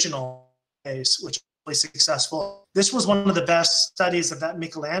the original case, which is really successful. This was one of the best studies of that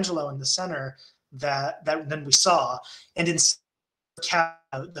Michelangelo in the center that then we saw. And in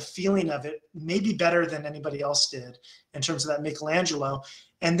the feeling of it may be better than anybody else did in terms of that Michelangelo.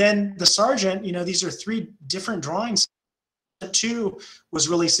 And then the Sargent, you know, these are 3 different drawings. 2 was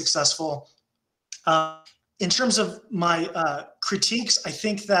really successful. In terms of my critiques, I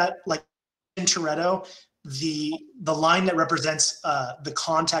think that like Tintoretto, the line that represents the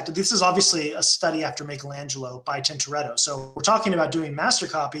contact, this is obviously a study after Michelangelo by Tintoretto. So we're talking about doing master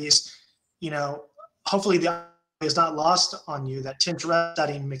copies, you know, hopefully the is not lost on you that Tintoretto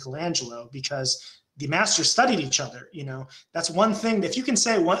studying Michelangelo, because the masters studied each other. You know, that's one thing. If you can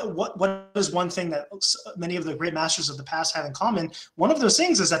say what is one thing that many of the great masters of the past have in common, one of those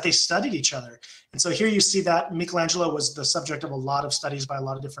things is that they studied each other. And so here you see that Michelangelo was the subject of a lot of studies by a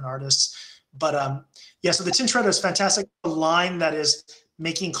lot of different artists. But yeah, so the Tintoretto is fantastic. The line that is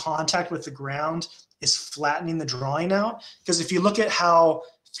making contact with the ground is flattening the drawing out. Because if you look at how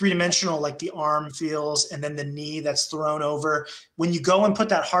three-dimensional like the arm feels and then the knee that's thrown over, when you go and put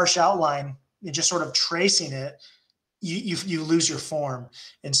that harsh outline and just sort of tracing it, you lose your form.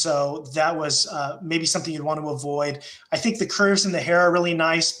 And so that was maybe something you'd want to avoid. I think the curves in the hair are really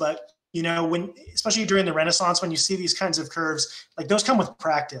nice, but you know, when, especially during the Renaissance, when you see these kinds of curves, like those come with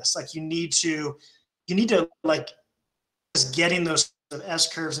practice. Like you need to like just getting those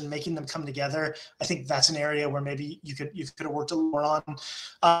S curves and making them come together. I think that's an area where maybe you could have worked a little more on.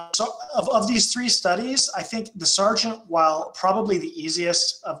 So of these 3 studies, I think the Sargent, while probably the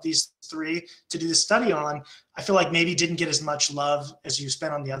easiest of these 3 to do the study on, I feel like maybe didn't get as much love as you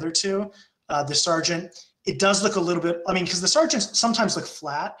spent on the other 2. The Sargent, it does look a little bit, I mean, because the Sargents sometimes look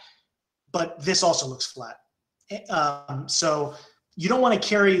flat, but this also looks flat. So you don't want to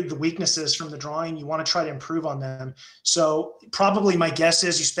carry the weaknesses from the drawing. You want to try to improve on them. So probably my guess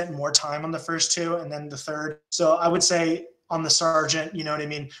is you spent more time on the first 2 and then the third. So I would say on the Sargent, you know what I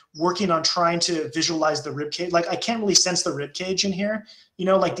mean, working on trying to visualize the rib cage. Like I can't really sense the rib cage in here. You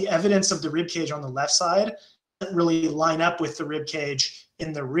know, like the evidence of the rib cage on the left side doesn't really line up with the rib cage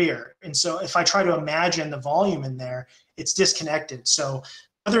in the rear. And so if I try to imagine the volume in there, it's disconnected. So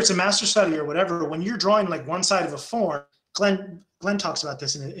whether it's a master study or whatever, when you're drawing like one side of a form, Glenn talks about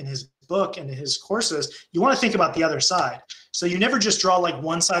this in his book and in his courses, you want to think about the other side. So you never just draw like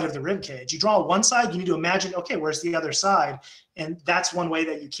one side of the rib cage. You draw one side, you need to imagine, okay, where's the other side? And that's one way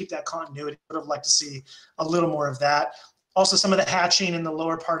that you keep that continuity. I would have liked to see a little more of that. Also, some of the hatching in the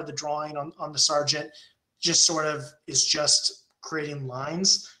lower part of the drawing on the Sargent just sort of is just creating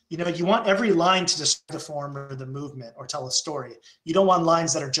lines. You know, you want every line to describe the form or the movement or tell a story. You don't want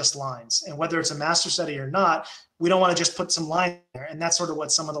lines that are just lines. And whether it's a master study or not, we don't want to just put some line there. And that's sort of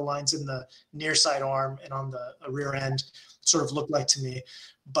what some of the lines in the near side arm and on the rear end sort of look like to me.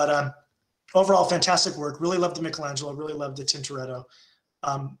 But overall, fantastic work. Really loved the Michelangelo. Really loved the Tintoretto.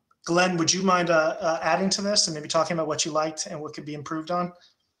 Glenn, would you mind adding to this and maybe talking about what you liked and what could be improved on?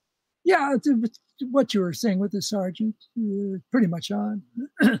 Yeah, what you were saying with the Sargent, pretty much on.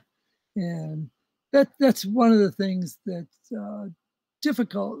 And that's one of the things that's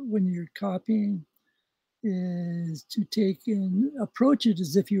difficult when you're copying, is to take and approach it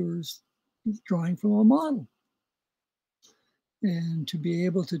as if you were drawing from a model. And to be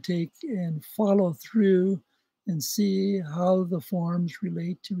able to take and follow through and see how the forms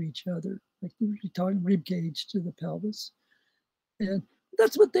relate to each other, like we're talking rib cage to the pelvis. And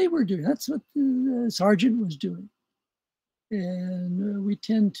that's what they were doing. That's what the Sargent was doing. And we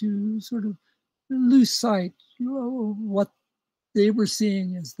tend to sort of lose sight of what they were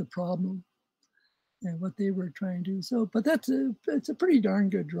seeing as the problem and what they were trying to do. So, but it's a pretty darn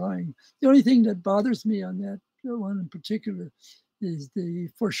good drawing. The only thing that bothers me on that one in particular is the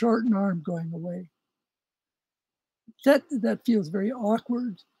foreshortened arm going away. That feels very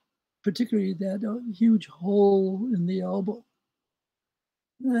awkward, particularly that huge hole in the elbow.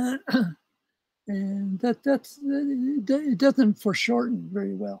 And it doesn't foreshorten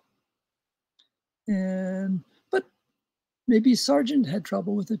very well. But maybe Sargent had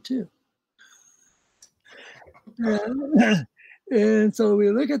trouble with it too. And so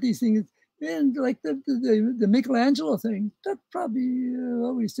we look at these things, and like the Michelangelo thing, that's probably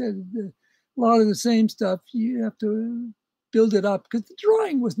what we said. A lot of the same stuff. You have to build it up because the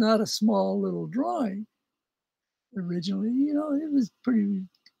drawing was not a small little drawing originally. It was pretty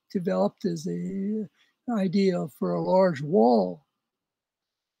developed as a idea for a large wall,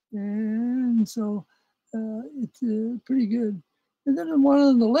 and so it's pretty good. And then the one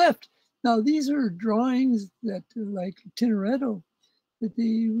on the left. Now these are drawings that, like Tintoretto, that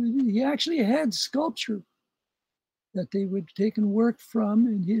he actually had sculpture that they would take and work from,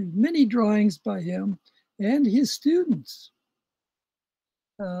 and he had many drawings by him and his students,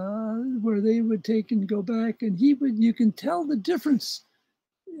 where they would take and go back, and you can tell the difference.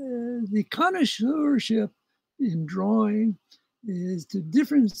 The connoisseurship in drawing is the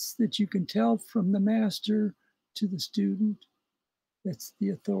difference that you can tell from the master to the student. That's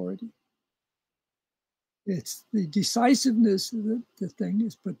the authority. It's the decisiveness that the thing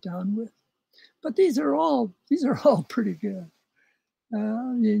is put down with. But these are all pretty good.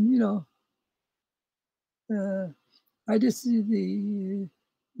 I just see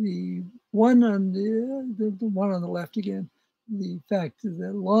the one on the one on the left again. The fact that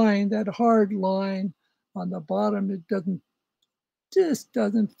the line, that hard line on the bottom, it just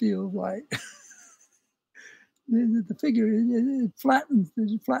doesn't feel right. The figure, it flattens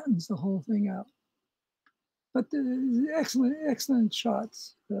the whole thing out. But excellent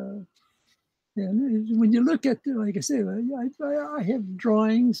shots. And when you look at, like I say, I have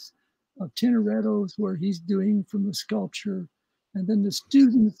drawings of Tintoretto's where he's doing from the sculpture, and then the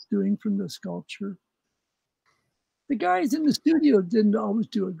students doing from the sculpture. The guys in the studio didn't always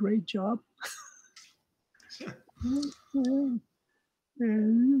do a great job.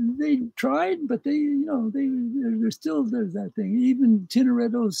 And they tried, but there's that thing. Even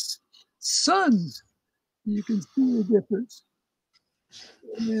Tintoretto's sons, you can see the difference.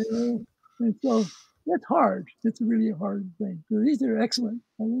 And so that's hard. It's a really hard thing. So these are excellent,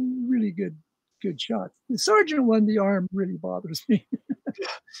 really good shots. The Sargent one, the arm really bothers me.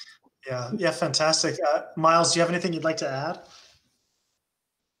 Yeah, fantastic. Miles, do you have anything you'd like to add?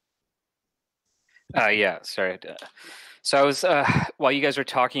 Yeah, sorry. So I was, while you guys were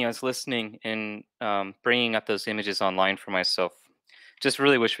talking, I was listening and bringing up those images online for myself. Just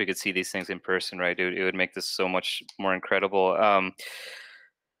really wish we could see these things in person, right? It would make this so much more incredible.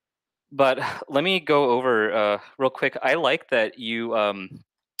 But let me go over real quick. I like that you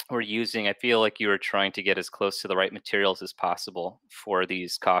were using, I feel like you were trying to get as close to the right materials as possible for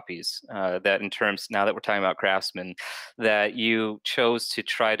these copies. That in terms, now that we're talking about Craftsman, that you chose to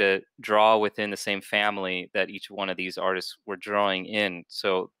try to draw within the same family that each one of these artists were drawing in.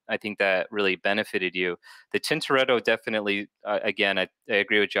 So I think that really benefited you. The Tintoretto definitely, again, I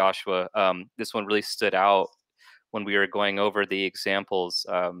agree with Joshua. This one really stood out when we were going over the examples.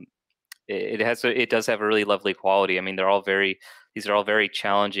 It does have a really lovely quality. I mean, these are all very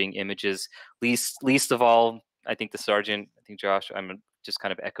challenging images. Least of all, I think the Sargent. I think Josh. I'm just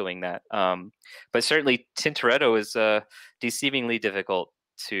kind of echoing that. But certainly Tintoretto is deceivingly difficult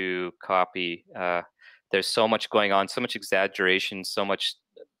to copy. There's so much going on, so much exaggeration, so much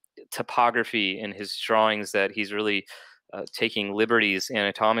topography in his drawings that he's really taking liberties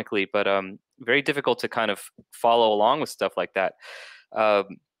anatomically, but very difficult to kind of follow along with stuff like that.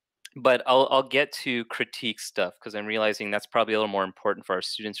 But I'll get to critique stuff because I'm realizing that's probably a little more important for our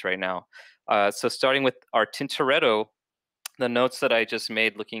students right now. So starting with our Tintoretto, the notes that I just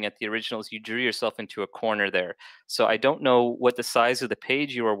made looking at the originals, you drew yourself into a corner there. So I don't know what the size of the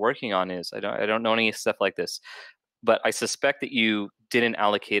page you were working on is. I don't know any stuff like this. But I suspect that you didn't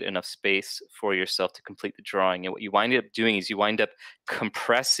allocate enough space for yourself to complete the drawing. And what you wind up doing is you wind up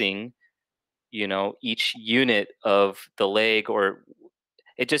compressing, each unit of the leg, or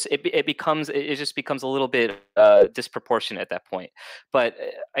it just becomes a little bit disproportionate at that point. But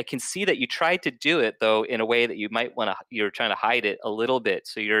I can see that you tried to do it though in a way that you're trying to hide it a little bit.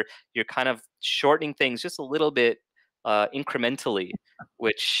 So you're kind of shortening things just a little bit incrementally,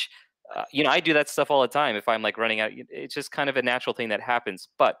 which I do that stuff all the time. If I'm like running out, it's just kind of a natural thing that happens.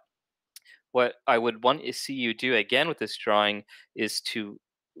 But what I would want to see you do again with this drawing is to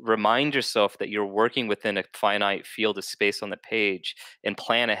remind yourself that you're working within a finite field of space on the page and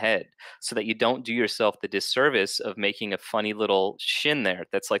plan ahead so that you don't do yourself the disservice of making a funny little shin there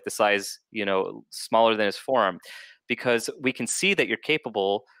that's like the size, smaller than his forearm, because we can see that you're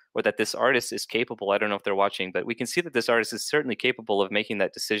capable or that this artist is capable. I don't know if they're watching, but we can see that this artist is certainly capable of making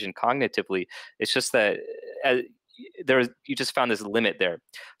that decision cognitively. It's just that you just found this limit there.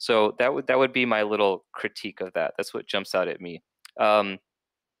 So that would be my little critique of that. That's what jumps out at me.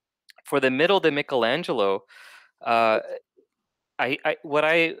 For the middle, the Michelangelo, what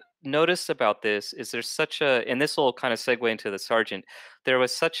I noticed about this is there's such a, and this will kind of segue into the Sargent, there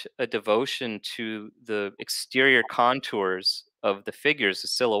was such a devotion to the exterior contours of the figures, the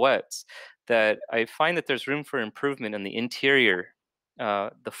silhouettes, that I find that there's room for improvement in the interior,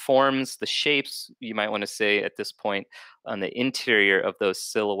 the forms, the shapes, you might want to say at this point, on the interior of those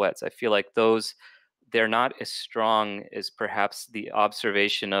silhouettes. I feel like they're not as strong as perhaps the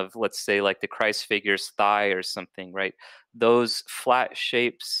observation of, let's say, like the Christ figure's thigh or something, right? Those flat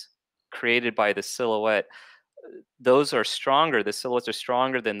shapes created by the silhouette, those are stronger. The silhouettes are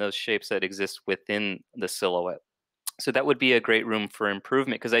stronger than those shapes that exist within the silhouette. So that would be a great room for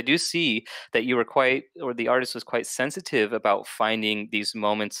improvement, because I do see that you were the artist was quite sensitive about finding these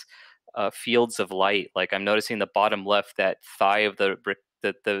moments, fields of light. Like I'm noticing the bottom left, that thigh of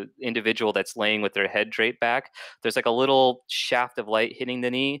the individual that's laying with their head draped back, there's like a little shaft of light hitting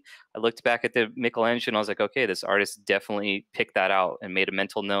the knee. I looked back at the Michelangelo and I was like, okay, this artist definitely picked that out and made a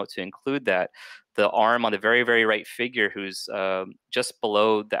mental note to include that. The arm on the very, very right figure, who's just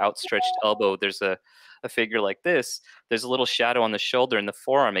below the outstretched elbow, there's a figure like this. There's a little shadow on the shoulder and the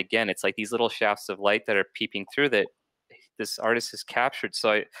forearm. Again, it's like these little shafts of light that are peeping through that this artist has captured.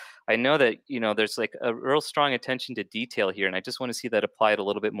 So I know that, there's like a real strong attention to detail here, and I just want to see that applied a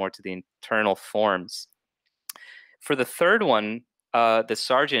little bit more to the internal forms. For the third one, the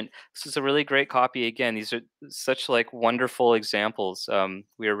Sargent, this is a really great copy. Again, these are such like wonderful examples.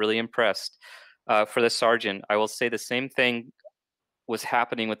 We are really impressed. For the Sargent, I will say the same thing was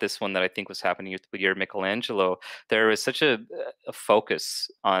happening with this one that I think was happening with your Michelangelo. There was such a focus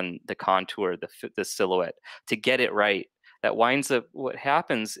on the contour, the silhouette, to get it right. That winds up, what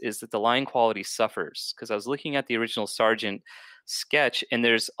happens is that the line quality suffers, because I was looking at the original Sargent sketch and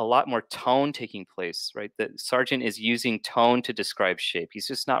there's a lot more tone taking place, right? The Sargent is using tone to describe shape. He's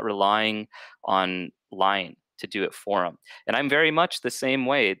just not relying on line to do it for him. And I'm very much the same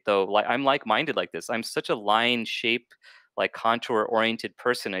way, though. Like I'm like-minded like this. I'm such a line shape, like contour oriented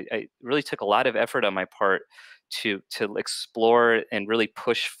person. I really took a lot of effort on my part to explore and really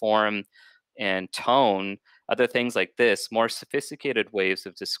push form and tone, other things like this, more sophisticated ways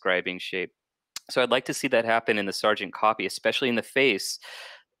of describing shape. So I'd like to see that happen in the Sargent copy, especially in the face.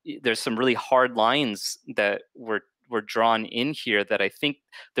 There's some really hard lines that were drawn in here that I think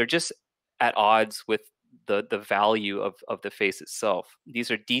they're just at odds with the value of the face itself.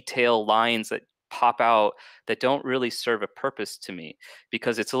 These are detail lines that pop out that don't really serve a purpose to me,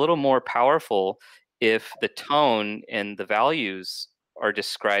 because it's a little more powerful if the tone and the values are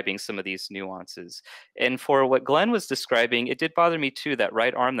describing some of these nuances. And for what Glenn was describing, it did bother me too, that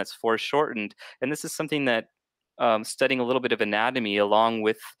right arm that's foreshortened. And this is something that studying a little bit of anatomy along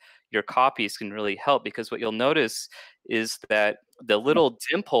with your copies can really help, because what you'll notice is that the little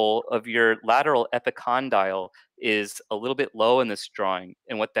dimple of your lateral epicondyle is a little bit low in this drawing.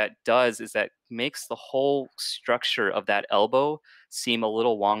 And what that does is that makes the whole structure of that elbow seem a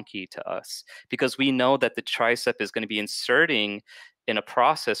little wonky to us, because we know that the tricep is going to be inserting in a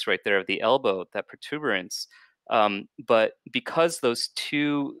process right there of the elbow, that protuberance. But because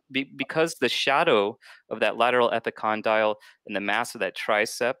because the shadow of that lateral epicondyle and the mass of that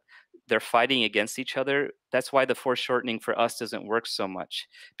tricep, they're fighting against each other. That's why the foreshortening for us doesn't work so much,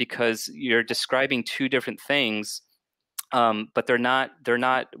 because you're describing two different things, but they're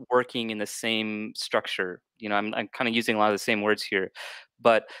not working in the same structure. I'm kind of using a lot of the same words here,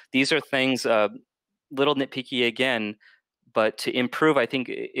 but these are things, little nitpicky again. But to improve, I think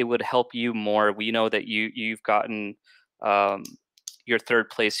it would help you more. We know that you've gotten your third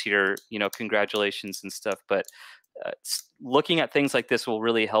place here. Congratulations and stuff. But looking at things like this will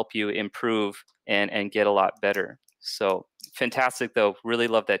really help you improve and get a lot better. So fantastic, though. Really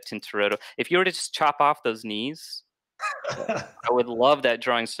love that Tintoretto. If you were to just chop off those knees, I would love that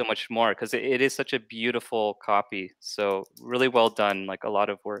drawing so much more, because it is such a beautiful copy. So really well done, like a lot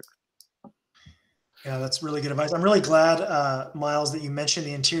of work. Yeah, that's really good advice. I'm really glad, Miles, that you mentioned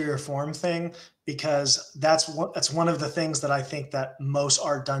the interior form thing, because that's one of the things that I think that most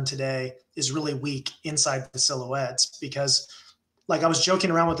art done today is really weak inside the silhouettes. Because, like, I was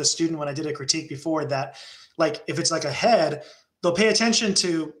joking around with a student when I did a critique before that, like, if it's like a head, they'll pay attention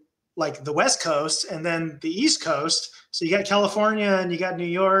to like the West Coast and then the East Coast. So you got California and you got New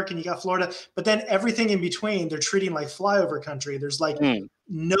York and you got Florida, but then everything in between, they're treating like flyover country. There's like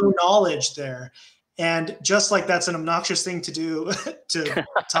no knowledge there. And just like that's an obnoxious thing to do, to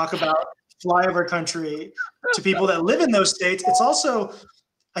talk about flyover country to people that live in those states, it's also,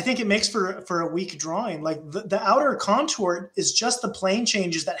 I think it makes for a weak drawing. Like the outer contour is just the plane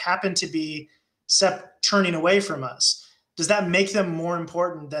changes that happen to be turning away from us. Does that make them more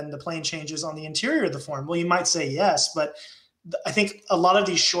important than the plane changes on the interior of the form? Well, you might say yes, but I think a lot of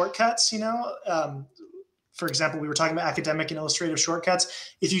these shortcuts, for example, we were talking about academic and illustrative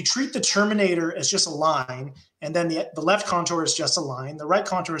shortcuts. If you treat the terminator as just a line, and then the left contour is just a line, the right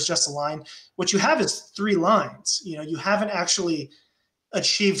contour is just a line, what you have is 3 lines. You haven't actually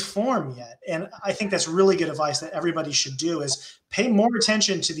achieved form yet. And I think that's really good advice that everybody should do, is pay more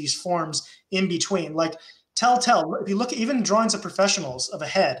attention to these forms in between. Like telltale, if you look at even drawings of professionals of a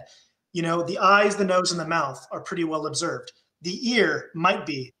head, the eyes, the nose, and the mouth are pretty well observed. The ear might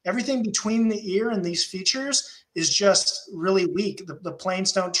be. Everything between the ear and these features is just really weak. The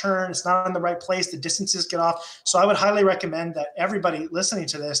planes don't turn. It's not in the right place. The distances get off. So I would highly recommend that everybody listening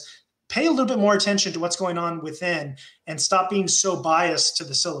to this pay a little bit more attention to what's going on within and stop being so biased to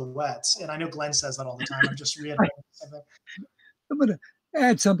the silhouettes. And I know Glenn says that all the time. I'm just reiterating something. I'm going to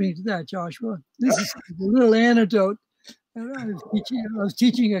add something to that, Joshua. This is a little anecdote. I was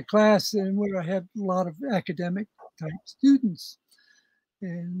teaching a class where I had a lot of academic type students,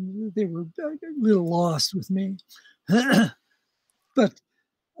 and they were a little lost with me. But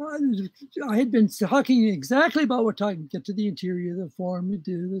I had been talking exactly about what talking, get to the interior of the form, you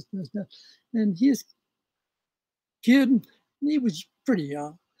do this, that. And his kid, he was pretty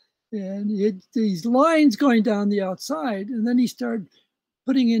young, and he had these lines going down the outside, and then he started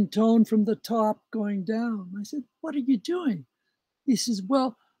putting in tone from the top going down. I said, "What are you doing?" He says,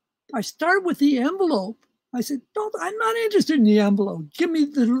 "Well, I start with the envelope." I said, "Don't. I'm not interested in the envelope. Give me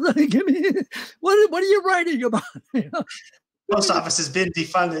what are you writing about?" Post office has been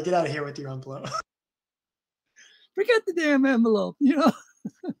defunded. Get out of here with your envelope. Forget the damn envelope. Yeah,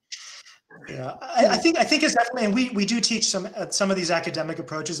 I think it's definitely, and we do teach some of these academic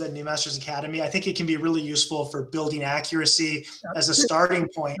approaches at New Masters Academy. I think it can be really useful for building accuracy as a starting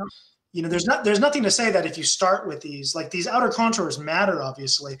point. There's nothing to say that if you start with these, like these outer contours matter,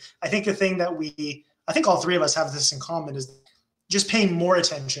 obviously. I think the thing that I think all 3 of us have this in common is just paying more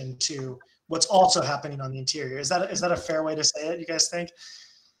attention to what's also happening on the interior. Is that a fair way to say it, you guys think?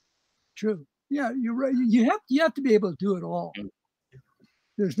 True. Yeah, you're right. You have to be able to do it all.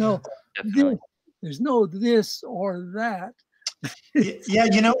 There's no this or that. Yeah,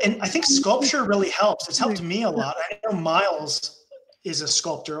 and I think sculpture really helps. It's helped me a lot. I know Miles is a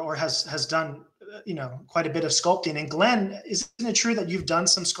sculptor or has done quite a bit of sculpting. And Glenn, isn't it true that you've done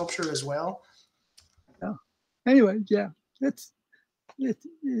some sculpture as well? Yeah. Anyway, yeah, it's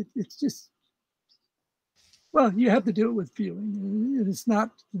just, well, you have to do it with feeling. It's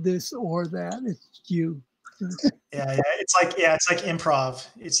not this or that. It's you. Yeah. It's like improv.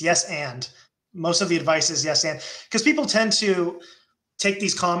 It's yes and. Most of the advice is yes and, because people tend to take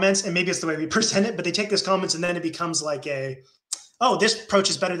these comments, and maybe it's the way we present it, but they take these comments and then it becomes like this approach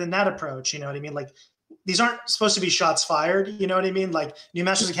is better than that approach. You know what I mean? Like, these aren't supposed to be shots fired. You know what I mean? Like, New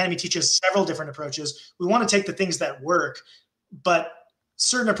Masters Academy teaches several different approaches. We want to take the things that work, but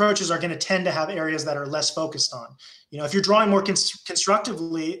certain approaches are going to tend to have areas that are less focused on. If you're drawing more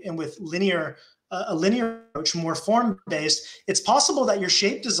constructively and with a linear approach, more form-based, it's possible that your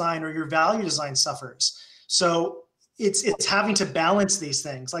shape design or your value design suffers. So it's having to balance these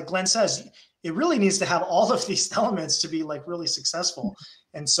things. Like Glenn says, it really needs to have all of these elements to be like really successful.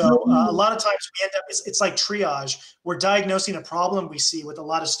 And so a lot of times we end up, it's like triage. We're diagnosing a problem we see with a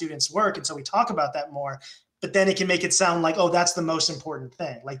lot of students' work. And so we talk about that more, but then it can make it sound like, oh, that's the most important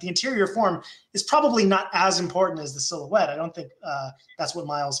thing. Like, the interior form is probably not as important as the silhouette. I don't think that's what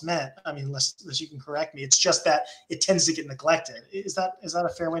Miles meant. I mean, unless you can correct me. It's just that it tends to get neglected. Is that a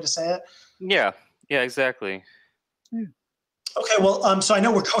fair way to say it? Yeah, exactly. Okay, well, so I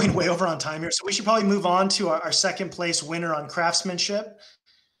know we're going way over on time here, so we should probably move on to our second place winner on craftsmanship.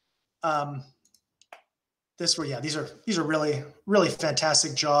 These are really, really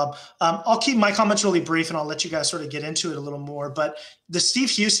fantastic job. I'll keep my comments really brief, and I'll let you guys sort of get into it a little more. But the Steve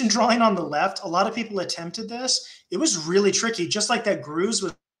Houston drawing on the left, a lot of people attempted this. It was really tricky, just like that Grooves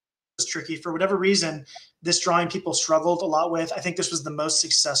was tricky. For whatever reason, this drawing people struggled a lot with. I think this was the most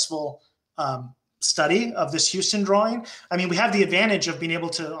successful study of this Houston drawing. I mean, we have the advantage of being able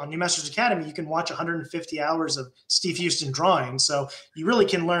to, on New Masters Academy, you can watch 150 hours of Steve Houston drawing. So you really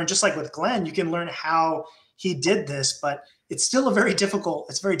can learn, just like with Glenn, you can learn how he did this, but it's still a very difficult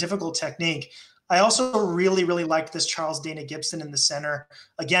technique. I also really, really liked this Charles Dana Gibson in the center.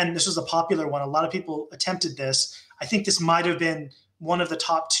 Again, this was a popular one. A lot of people attempted this. I think this might have been one of the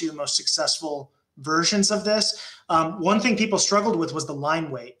top 2 most successful versions of this. One thing people struggled with was the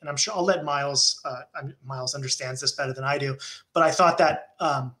line weight, and I'm sure I'll let Miles. Miles understands this better than I do, but I thought that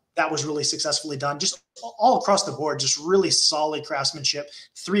that was really successfully done. Just all across the board, just really solid craftsmanship.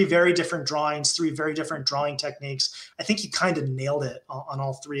 3 very different drawings, 3 very different drawing techniques. I think he kind of nailed it on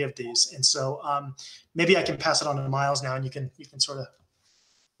all 3 of these. And so maybe I can pass it on to Miles now, and you can sort of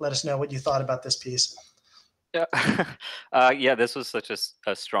let us know what you thought about this piece. Yeah, yeah. This was such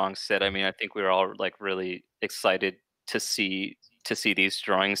a strong set. I mean, I think we were all like really excited to see these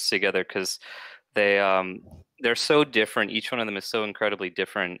drawings together because they're so different. Each one of them is so incredibly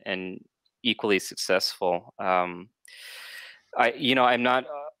different and equally successful. I'm not.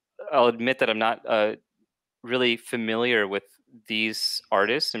 I'll admit that I'm not really familiar with these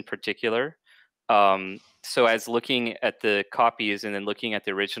artists in particular. So as looking at the copies and then looking at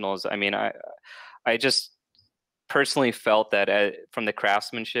the originals, I mean, I just personally felt that from the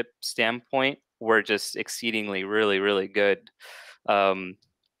craftsmanship standpoint, were just exceedingly really, really good.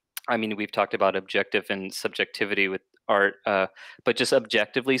 I mean, we've talked about objective and subjectivity with art, but just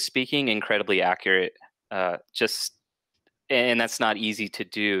objectively speaking, incredibly accurate. And that's not easy to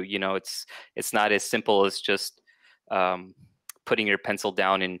do. You know, it's not as simple as just putting your pencil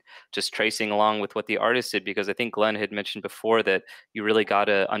down and just tracing along with what the artist did, because I think Glenn had mentioned before that you really got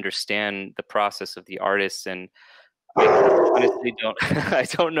to understand the process of the artist. And I honestly don't I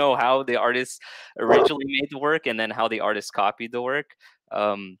don't know how the artist originally made the work and then how the artist copied the work.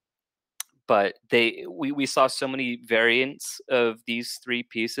 But we saw so many variants of these 3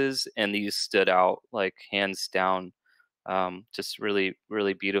 pieces, and these stood out like hands down. Just really,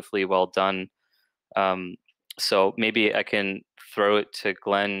 really beautifully well done. So maybe I can throw it to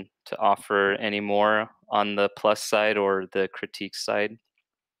Glenn to offer any more on the plus side or the critique side.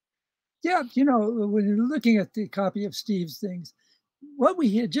 Yeah, you know, when you're looking at the copy of Steve's things, what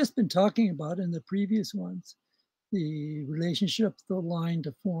we had just been talking about in the previous ones, the relationship, the line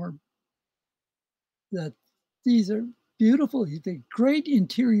to form, that these are beautiful. He's a great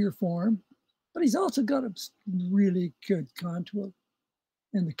interior form, but he's also got a really good contour.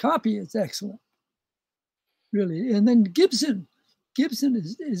 And the copy is excellent, really. And then Gibson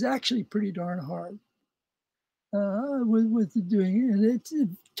is actually pretty darn hard with doing it. And it's a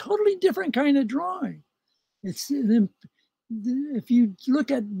totally different kind of drawing. It's if you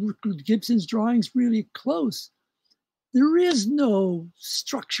look at Gibson's drawings really close, there is no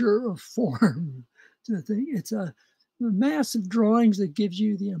structure or form to the thing. It's a massive drawings that gives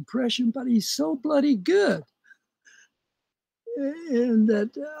you the impression, but he's so bloody good. And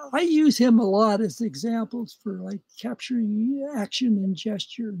that I use him a lot as examples for like capturing action and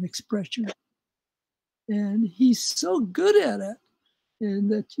gesture and expression. And he's so good at it.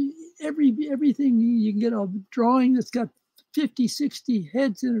 And that everything, you can get a drawing that's got 50, 60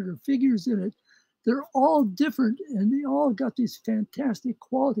 heads in it or figures in it. They're all different, and they all got these fantastic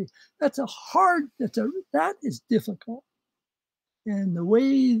qualities. That is difficult. And the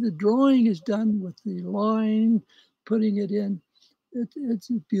way the drawing is done with the line, putting it in, it's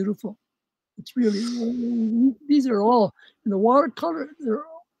beautiful. It's really, these are all, in the watercolor, they're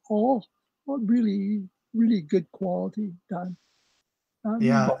all really, really good quality done.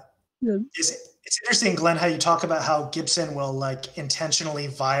 Yeah. It's interesting, Glenn, how you talk about how Gibson will like intentionally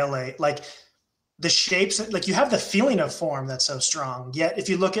violate like the shapes. Like you have the feeling of form that's so strong. Yet if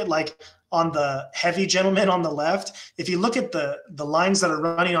you look at like on the heavy gentleman on the left, if you look at the lines that are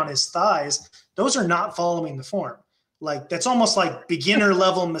running on his thighs, those are not following the form. Like that's almost like beginner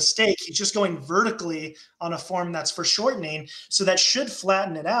level mistake. He's just going vertically on a form that's for shortening. So that should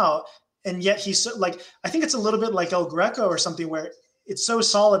flatten it out. And yet he's so, like, I think it's a little bit like El Greco or something where it's so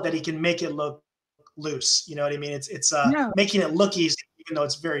solid that he can make it look loose. You know what I mean? It's making it look easy, even though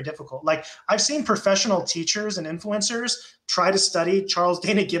it's very difficult. Like I've seen professional teachers and influencers try to study Charles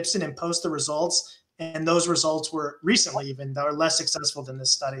Dana Gibson and post the results. And those results were recently even that are less successful than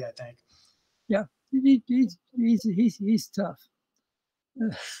this study, I think. Yeah, he's tough.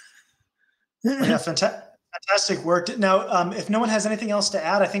 Yeah, fantastic work. Now, if no one has anything else to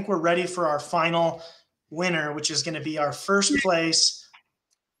add, I think we're ready for our final winner, which is going to be our first place.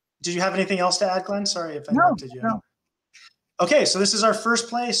 Did you have anything else to add, Glenn? Sorry if I interrupted you. No. Okay, so this is our first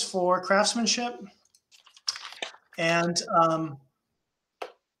place for craftsmanship. And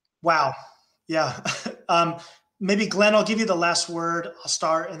wow, yeah. Maybe Glenn, I'll give you the last word. I'll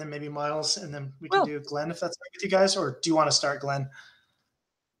start, and then maybe Miles, and then we can do Glenn if that's right with you guys. Or do you want to start, Glenn?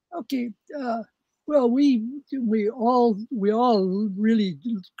 Okay. Well, we all really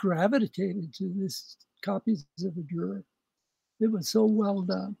gravitated to this copies of the Dürer. It was so well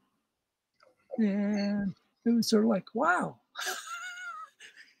done, and it was sort of like, wow.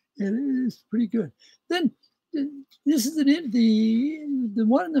 it is pretty good. Then this is the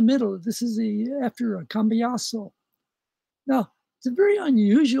one in the middle. This is after a cambiasso. Now it's a very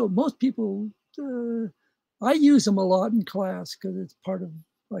unusual. Most people, I use them a lot in class because it's part of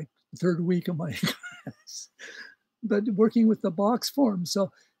like the third week of my class. But working with the box form,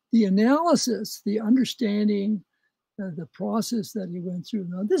 so the analysis, the understanding, the process that he went through.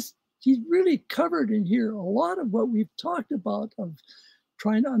 Now this he's really covered in here a lot of what we've talked about of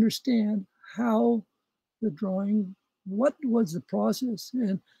trying to understand how the drawing, what was the process,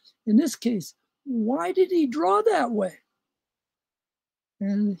 and in this case, why did he draw that way?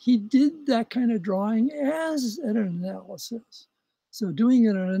 And he did that kind of drawing as an analysis. So doing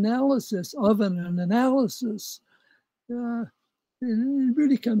an analysis of an analysis, it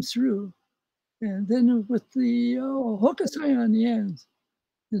really comes through. And then with the hokusai on the ends,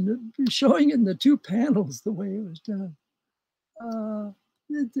 and showing it in the two panels the way it was done,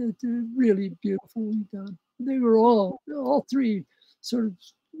 it's really beautifully done. They were all three sort of,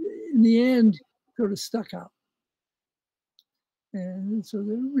 in the end, sort of stuck out. And so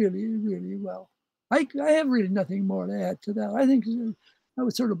they're really, really well. I have really nothing more to add to that. I think I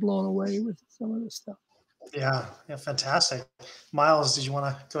was sort of blown away with some of this stuff. Yeah, fantastic. Miles, did you want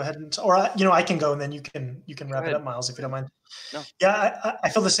to go ahead and, or I can go and then you can wrap it up, Miles, if you don't mind. No. Yeah, I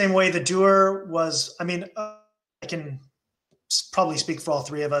feel the same way. The Duer was, I mean, I can probably speak for all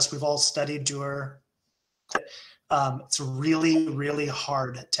three of us. We've all studied Duer. It's a really, really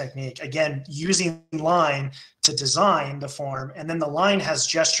hard technique. Again, using line to design the form, and then the line has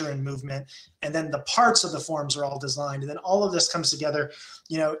gesture and movement, and then the parts of the forms are all designed, and then all of this comes together.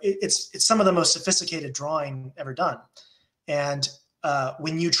 It's some of the most sophisticated drawing ever done. And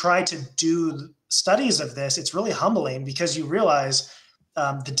when you try to do studies of this, it's really humbling because you realize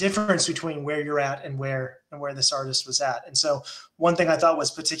the difference between where you're at and where this artist was at. And so one thing I thought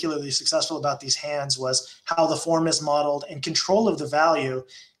was particularly successful about these hands was how the form is modeled and control of the value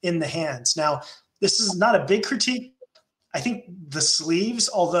in the hands. Now, this is not a big critique. I think the sleeves,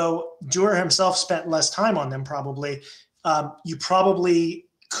 although Duer himself spent less time on them probably, you probably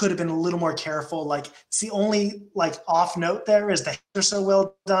could have been a little more careful. Like, it's the only off note there is the hands are so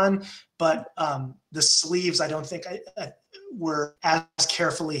well done, but the sleeves I don't think were as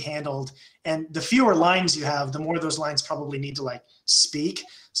carefully handled. And the fewer lines you have, the more those lines probably need to speak.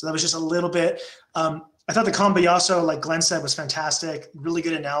 So that was just a little bit. I thought the Cambiasso, like Glenn said, was fantastic. Really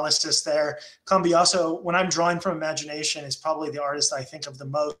good analysis there. Cambiasso, when I'm drawing from imagination, is probably the artist I think of the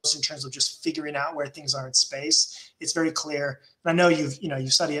most in terms of just figuring out where things are in space. It's very clear. And I know you've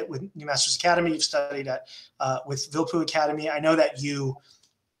studied it with New Masters Academy. You've studied it with Vilppu Academy. I know that you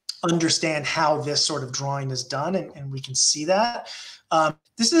understand how this sort of drawing is done, and we can see that.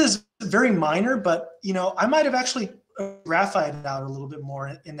 This is very minor, but I might have actually graphied it out a little bit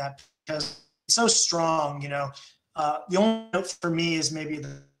more in that because it's so strong. The only note for me is maybe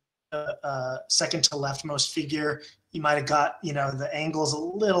the second to leftmost figure. You might have got the angles a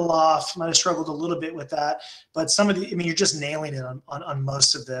little off. Might have struggled a little bit with that, but some of you're just nailing it on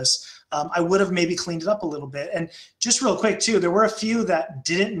most of this. I would have maybe cleaned it up a little bit. And just real quick too, there were a few that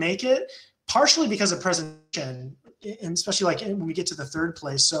didn't make it, partially because of presentation, and especially when we get to the third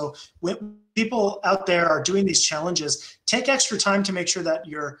place. So when people out there are doing these challenges, take extra time to make sure that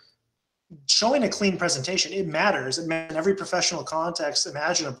you're showing a clean presentation. It matters. It matters in every professional context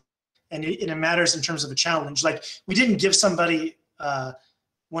imaginable. And it matters in terms of a challenge. We didn't give somebody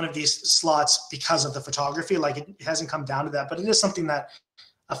one of these slots because of the photography. It hasn't come down to that, but it is something that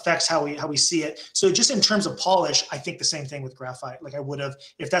affects how we see it. So just in terms of polish, I think the same thing with graphite. I would have,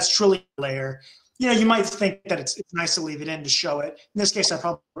 if that's truly a layer, you might think that it's nice to leave it in to show it. In this case, I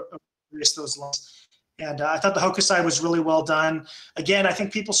probably erased those lines. And I thought the hokusai was really well done. Again, I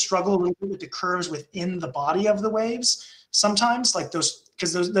think people struggle a little bit with the curves within the body of the waves sometimes,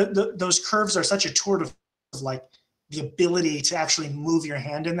 because those curves are such a tour of the ability to actually move your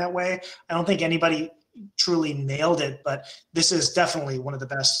hand in that way. I don't think anybody truly nailed it, but this is definitely one of the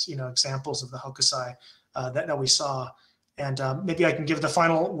best examples of the hokusai that we saw. And maybe I can give the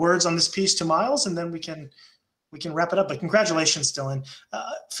final words on this piece to Miles, and then we can wrap it up. But congratulations, Dylan.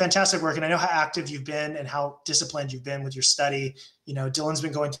 Fantastic work. And I know how active you've been and how disciplined you've been with your study. Dylan's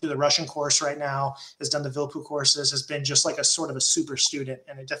been going through the Russian course right now, has done the Vilppu courses, has been just a sort of a super student,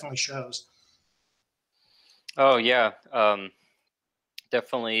 and it definitely shows. Oh, yeah.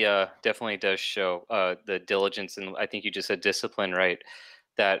 Definitely does show the diligence, and I think you just said discipline, right?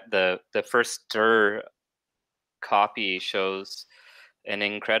 That the first stir copy shows an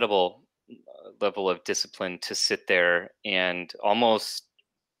incredible level of discipline to sit there and almost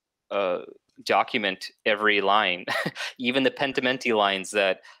document every line, even the pentimenti lines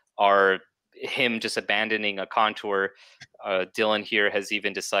that are him just abandoning a contour. Dylan here has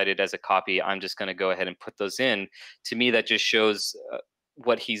even decided as a copy, I'm just going to go ahead and put those in. To me, that just shows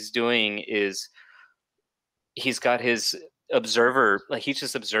what he's doing is he's got his observer, like he's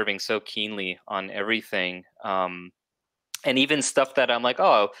just observing so keenly on everything. And even stuff that I'm like,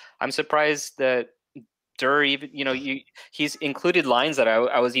 oh, I'm surprised that Durr even, he's included lines that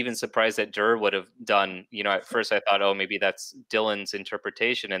I was even surprised that Durr would have done. At first I thought, oh, maybe that's Dylan's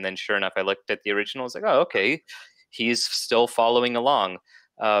interpretation. And then sure enough, I looked at the original. I was like, oh, okay, he's still following along.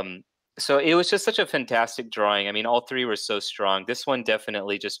 So it was just such a fantastic drawing. I mean, all three were so strong. This one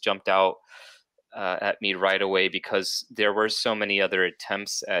definitely just jumped out at me right away because there were so many other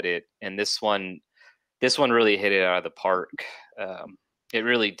attempts at it. And this one really hit it out of the park. It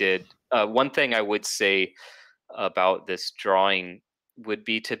really did. One thing I would say about this drawing would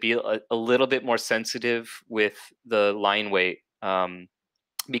be to be a little bit more sensitive with the line weight,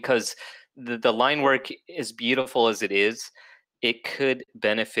 because the line work, as beautiful as it is, it could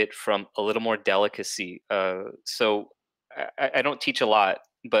benefit from a little more delicacy. So I don't teach a lot,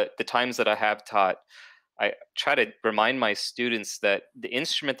 but the times that I have taught, I try to remind my students that the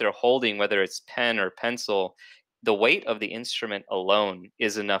instrument they're holding, whether it's pen or pencil, the weight of the instrument alone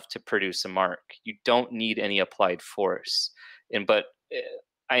is enough to produce a mark. You don't need any applied force. And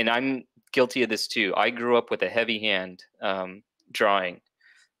I'm guilty of this too. I grew up with a heavy hand drawing,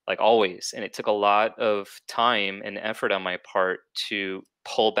 like always, and it took a lot of time and effort on my part to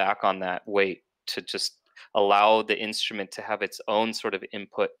pull back on that weight, to just allow the instrument to have its own sort of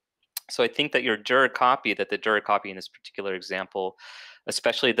input. So I think that the Durr copy in this particular example,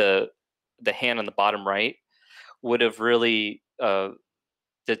 especially the hand on the bottom right, would have really, the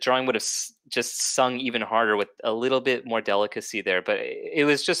drawing would have just sung even harder with a little bit more delicacy there. But it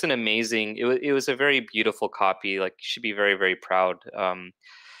was just an amazing, it was a very beautiful copy. Like, you should be very, very proud.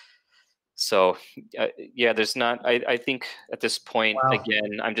 Yeah, there's not, I think at this point, wow,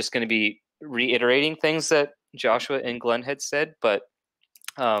 again, I'm just going to be reiterating things that Joshua and Glenn had said, but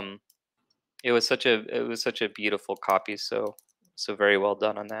it was such a beautiful copy. So very well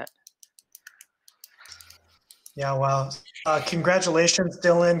done on that. Yeah, wow. Congratulations,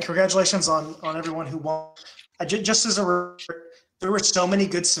 Dylan. Congratulations on everyone who won. Just as a reminder, there were so many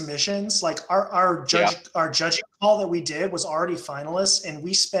good submissions. Like our judging call that we did was already finalists, and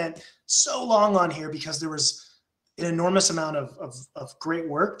we spent so long on here because there was an enormous amount of great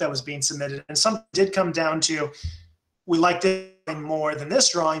work that was being submitted. And some did come down to, we liked it more than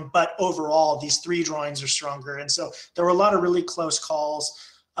this drawing, but overall these three drawings are stronger. And so there were a lot of really close calls.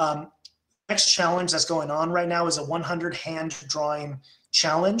 Next challenge that's going on right now is a 100 hand drawing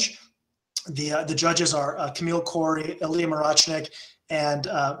challenge. The judges are Camille Corey, Ilya Marachnik, and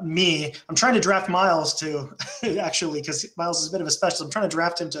me. I'm trying to draft Miles to actually, because Miles is a bit of a specialist. I'm trying to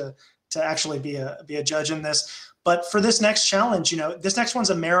draft him to actually be a judge in this. But for this next challenge, this next one's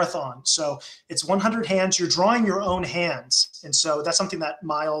a marathon. So it's 100 hands. You're drawing your own hands. And so that's something that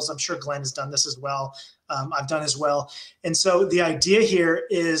Miles, I'm sure Glenn has done this as well. I've done as well. And so the idea here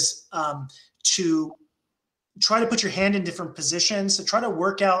is to try to put your hand in different positions, to try to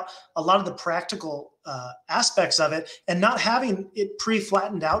work out a lot of the practical aspects of it, and not having it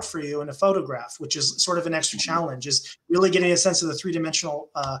pre-flattened out for you in a photograph, which is sort of an extra challenge, is really getting a sense of the three-dimensional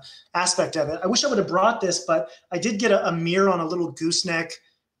aspect of it. I wish I would have brought this, but I did get a mirror on a little gooseneck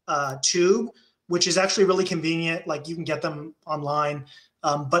tube, which is actually really convenient. Like, you can get them online.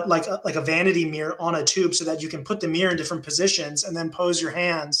 But like a vanity mirror on a tube, so that you can put the mirror in different positions and then pose your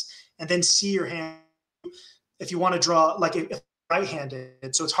hands and then see your hand. If you want to draw, like, if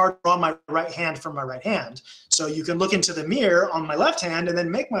right-handed, so it's hard to draw my right hand from my right hand. So you can look into the mirror on my left hand and then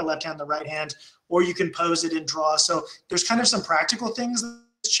make my left hand the right hand, or you can pose it and draw. So there's kind of some practical things in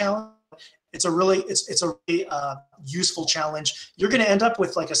this challenge. It's a really useful challenge. You're going to end up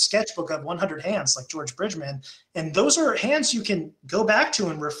with like a sketchbook of 100 hands, like George Bridgman, and those are hands you can go back to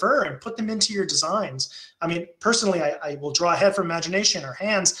and refer and put them into your designs. I mean, personally, I will draw a head from imagination or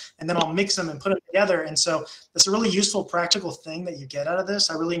hands, and then I'll mix them and put them together. And so that's a really useful, practical thing that you get out of this.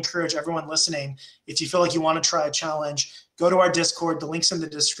 I really encourage everyone listening, if you feel like you want to try a challenge, go to our Discord. The link's in the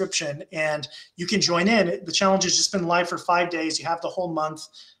description, and you can join in. The challenge has just been live for 5 days. You have the whole month.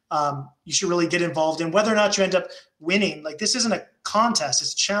 You should really get involved in whether or not you end up winning. Like, this isn't a contest,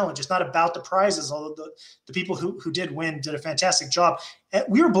 it's a challenge. It's not about the prizes, although the people who did win did a fantastic job.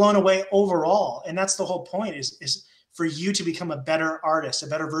 We were blown away overall, and that's the whole point, is for you to become a better artist, a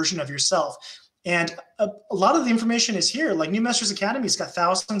better version of yourself. And a lot of the information is here. Like, New Masters Academy's got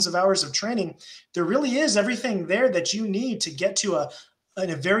thousands of hours of training. There really is everything there that you need to get to a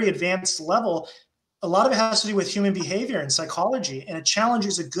very advanced level. a lot of it has to do with human behavior and psychology. And a challenge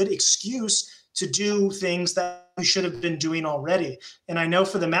is a good excuse to do things that we should have been doing already. And I know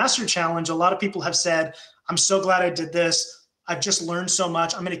for the Master Challenge, a lot of people have said, I'm so glad I did this. I've just learned so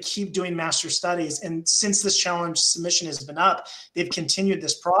much. I'm going to keep doing master studies. And since this challenge submission has been up, they've continued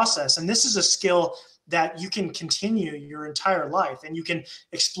this process. And this is a skill that you can continue your entire life, and you can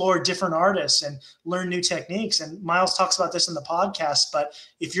explore different artists and learn new techniques. And Miles talks about this in the podcast, but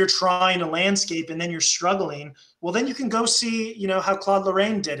if you're trying a landscape and then you're struggling, well, then you can go see, you know, how Claude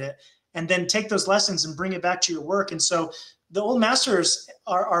Lorraine did it, and then take those lessons and bring it back to your work. And so the old masters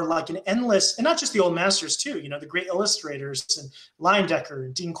are like an endless, and not just the old masters too, you know, the great illustrators and Leyendecker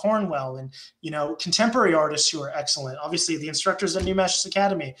and Dean Cornwell, and, you know, contemporary artists who are excellent. Obviously the instructors at New Masters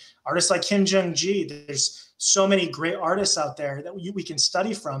Academy, artists like Kim Jung-ji. There's so many great artists out there that we can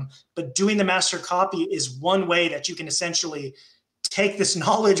study from, but doing the master copy is one way that you can essentially take this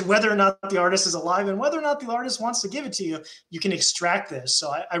knowledge, whether or not the artist is alive and whether or not the artist wants to give it to you, you can extract this.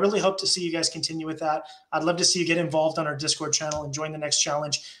 So I really hope to see you guys continue with that. I'd love to see you get involved on our Discord channel and join the next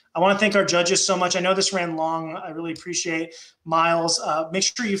challenge. I want to thank our judges so much. I know this ran long. I really appreciate Miles. Make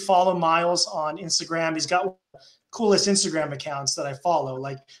sure you follow Miles on Instagram. He's got one of the coolest Instagram accounts that I follow,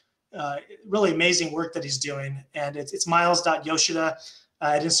 like really amazing work that he's doing. And it's miles.yoshida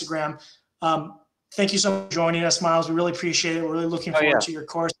at Instagram. Thank you so much for joining us, Miles. We really appreciate it. We're really looking forward to your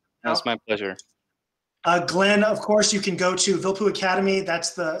course. That's my pleasure. Glenn, of course, you can go to Vilppu Academy.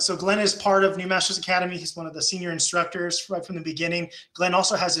 So Glenn is part of New Masters Academy. He's one of the senior instructors right from the beginning. Glenn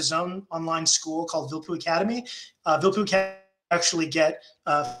also has his own online school called Vilppu Academy. Vilppu Academy actually get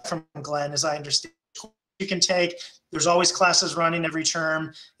from Glenn, as I understand, you can take. There's always classes running every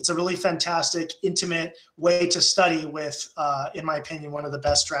term. It's a really fantastic, intimate way to study with, in my opinion, one of the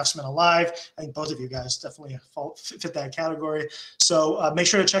best draftsmen alive. I think both of you guys definitely fit that category. So make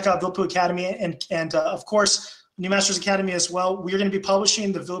sure to check out Vilppu Academy, and of course, New Masters Academy as well. We're going to be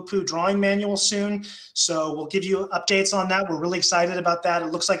publishing the Vilppu drawing manual soon, so we'll give you updates on that. We're really excited about that. It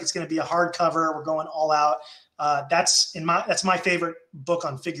looks like it's going to be a hardcover. We're going all out. That's my favorite book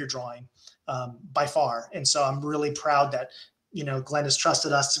on figure drawing. By far. And so I'm really proud that, you know, Glenn has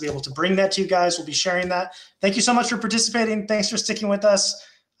trusted us to be able to bring that to you guys. We'll be sharing that. Thank you so much for participating. Thanks for sticking with us.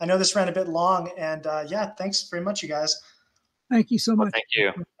 I know this ran a bit long, and yeah, thanks very much, you guys. Thank you so much. Well, thank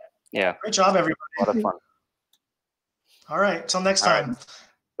you. Yeah. Great job, everybody. A lot of fun. All right. Till next time.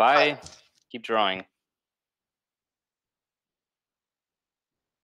 Bye. Keep drawing.